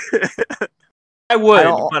 I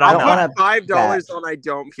would, but I don't want to. $5 on I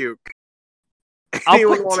don't puke.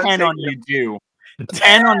 I'll put 10 on you do.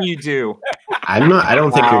 10 on you do. I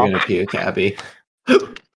don't think you're gonna puke, Abby.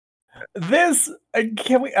 This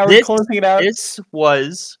are we closing it out? This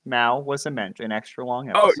was Mao was a Mensch, an extra long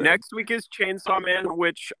episode. Oh, next week is Chainsaw Man,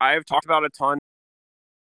 which I've talked about a ton.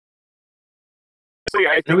 So yeah,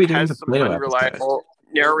 I think it has some unreliable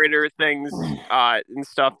narrator things and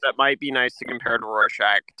stuff that might be nice to compare to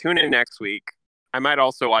Rorschach. Tune in next week. I might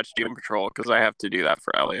also watch Doom Patrol because I have to do that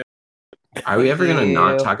for Elliot. Are we ever gonna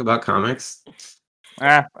not talk about comics?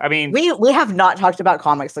 I mean, we have not talked about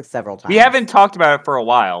comics like several times. We haven't talked about it for a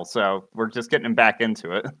while, so we're just getting back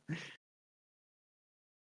into it.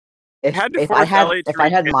 If I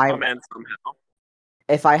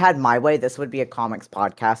had my way, this would be a comics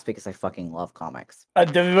podcast because I fucking love comics.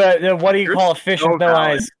 What do you call a fish with no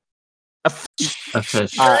eyes? A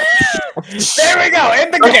fish. There we go.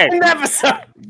 End the episode.